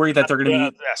always worried that they're going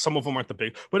to be. Yeah, some of them aren't the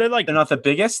big, but they're not the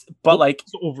biggest, but like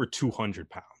over 200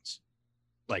 pounds.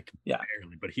 Like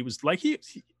barely, but he was like he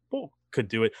could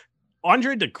do it.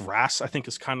 Andre DeGrasse, I think,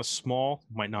 is kind of small,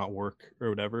 might not work or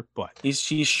whatever, but he's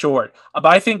short. But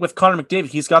I think with Connor McDavid,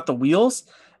 he's got the wheels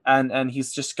and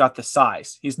he's just got the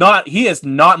size. He is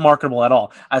not marketable at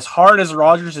all. As hard as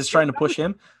Rogers is trying to push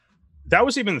him. That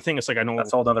was even the thing. It's like I know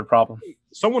that's all another problem.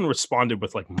 Someone responded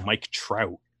with like Mike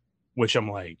Trout, which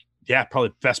I'm like, yeah, probably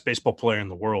the best baseball player in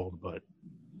the world, but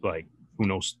like who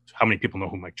knows how many people know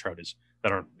who Mike Trout is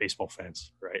that aren't baseball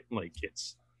fans, right? Like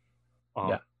it's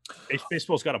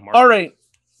baseball's got a market all right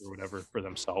or whatever for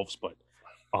themselves, but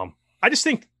I just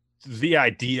think the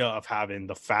idea of having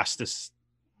the fastest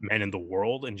men in the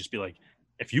world and just be like,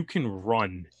 if you can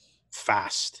run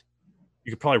fast,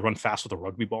 you could probably run fast with a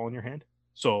rugby ball in your hand.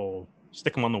 So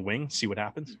stick them on the wing, see what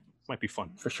happens. Might be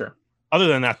fun for sure. Other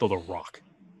than that, though, the Rock,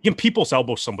 you can people's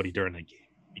elbow somebody during a game.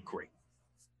 Be great.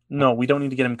 No, we don't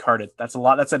need to get him carded. That's a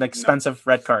lot. That's an expensive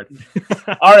red card.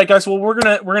 All right, guys. Well, we're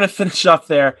gonna finish up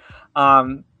there.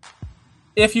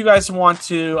 If you guys want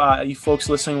to, you folks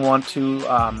listening want to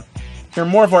hear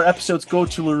more of our episodes, go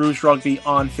to Le Rouge Rugby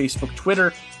on Facebook,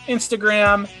 Twitter,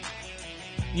 Instagram,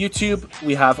 YouTube.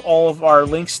 We have all of our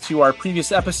links to our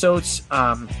previous episodes.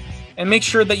 And make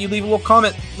sure that you leave a little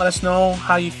comment. Let us know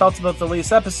how you felt about the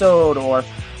latest episode or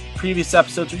previous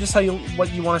episodes, or just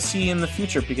what you want to see in the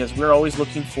future, because we're always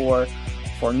looking for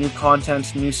new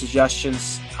content, new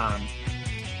suggestions.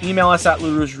 Email us at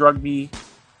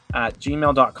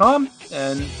lerougerugby@gmail.com,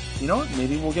 and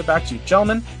maybe we'll get back to you.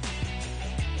 Gentlemen,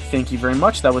 thank you very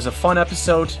much. That was a fun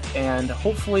episode, and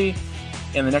hopefully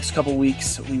in the next couple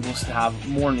weeks we will have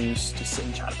more news to sit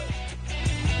and chat about.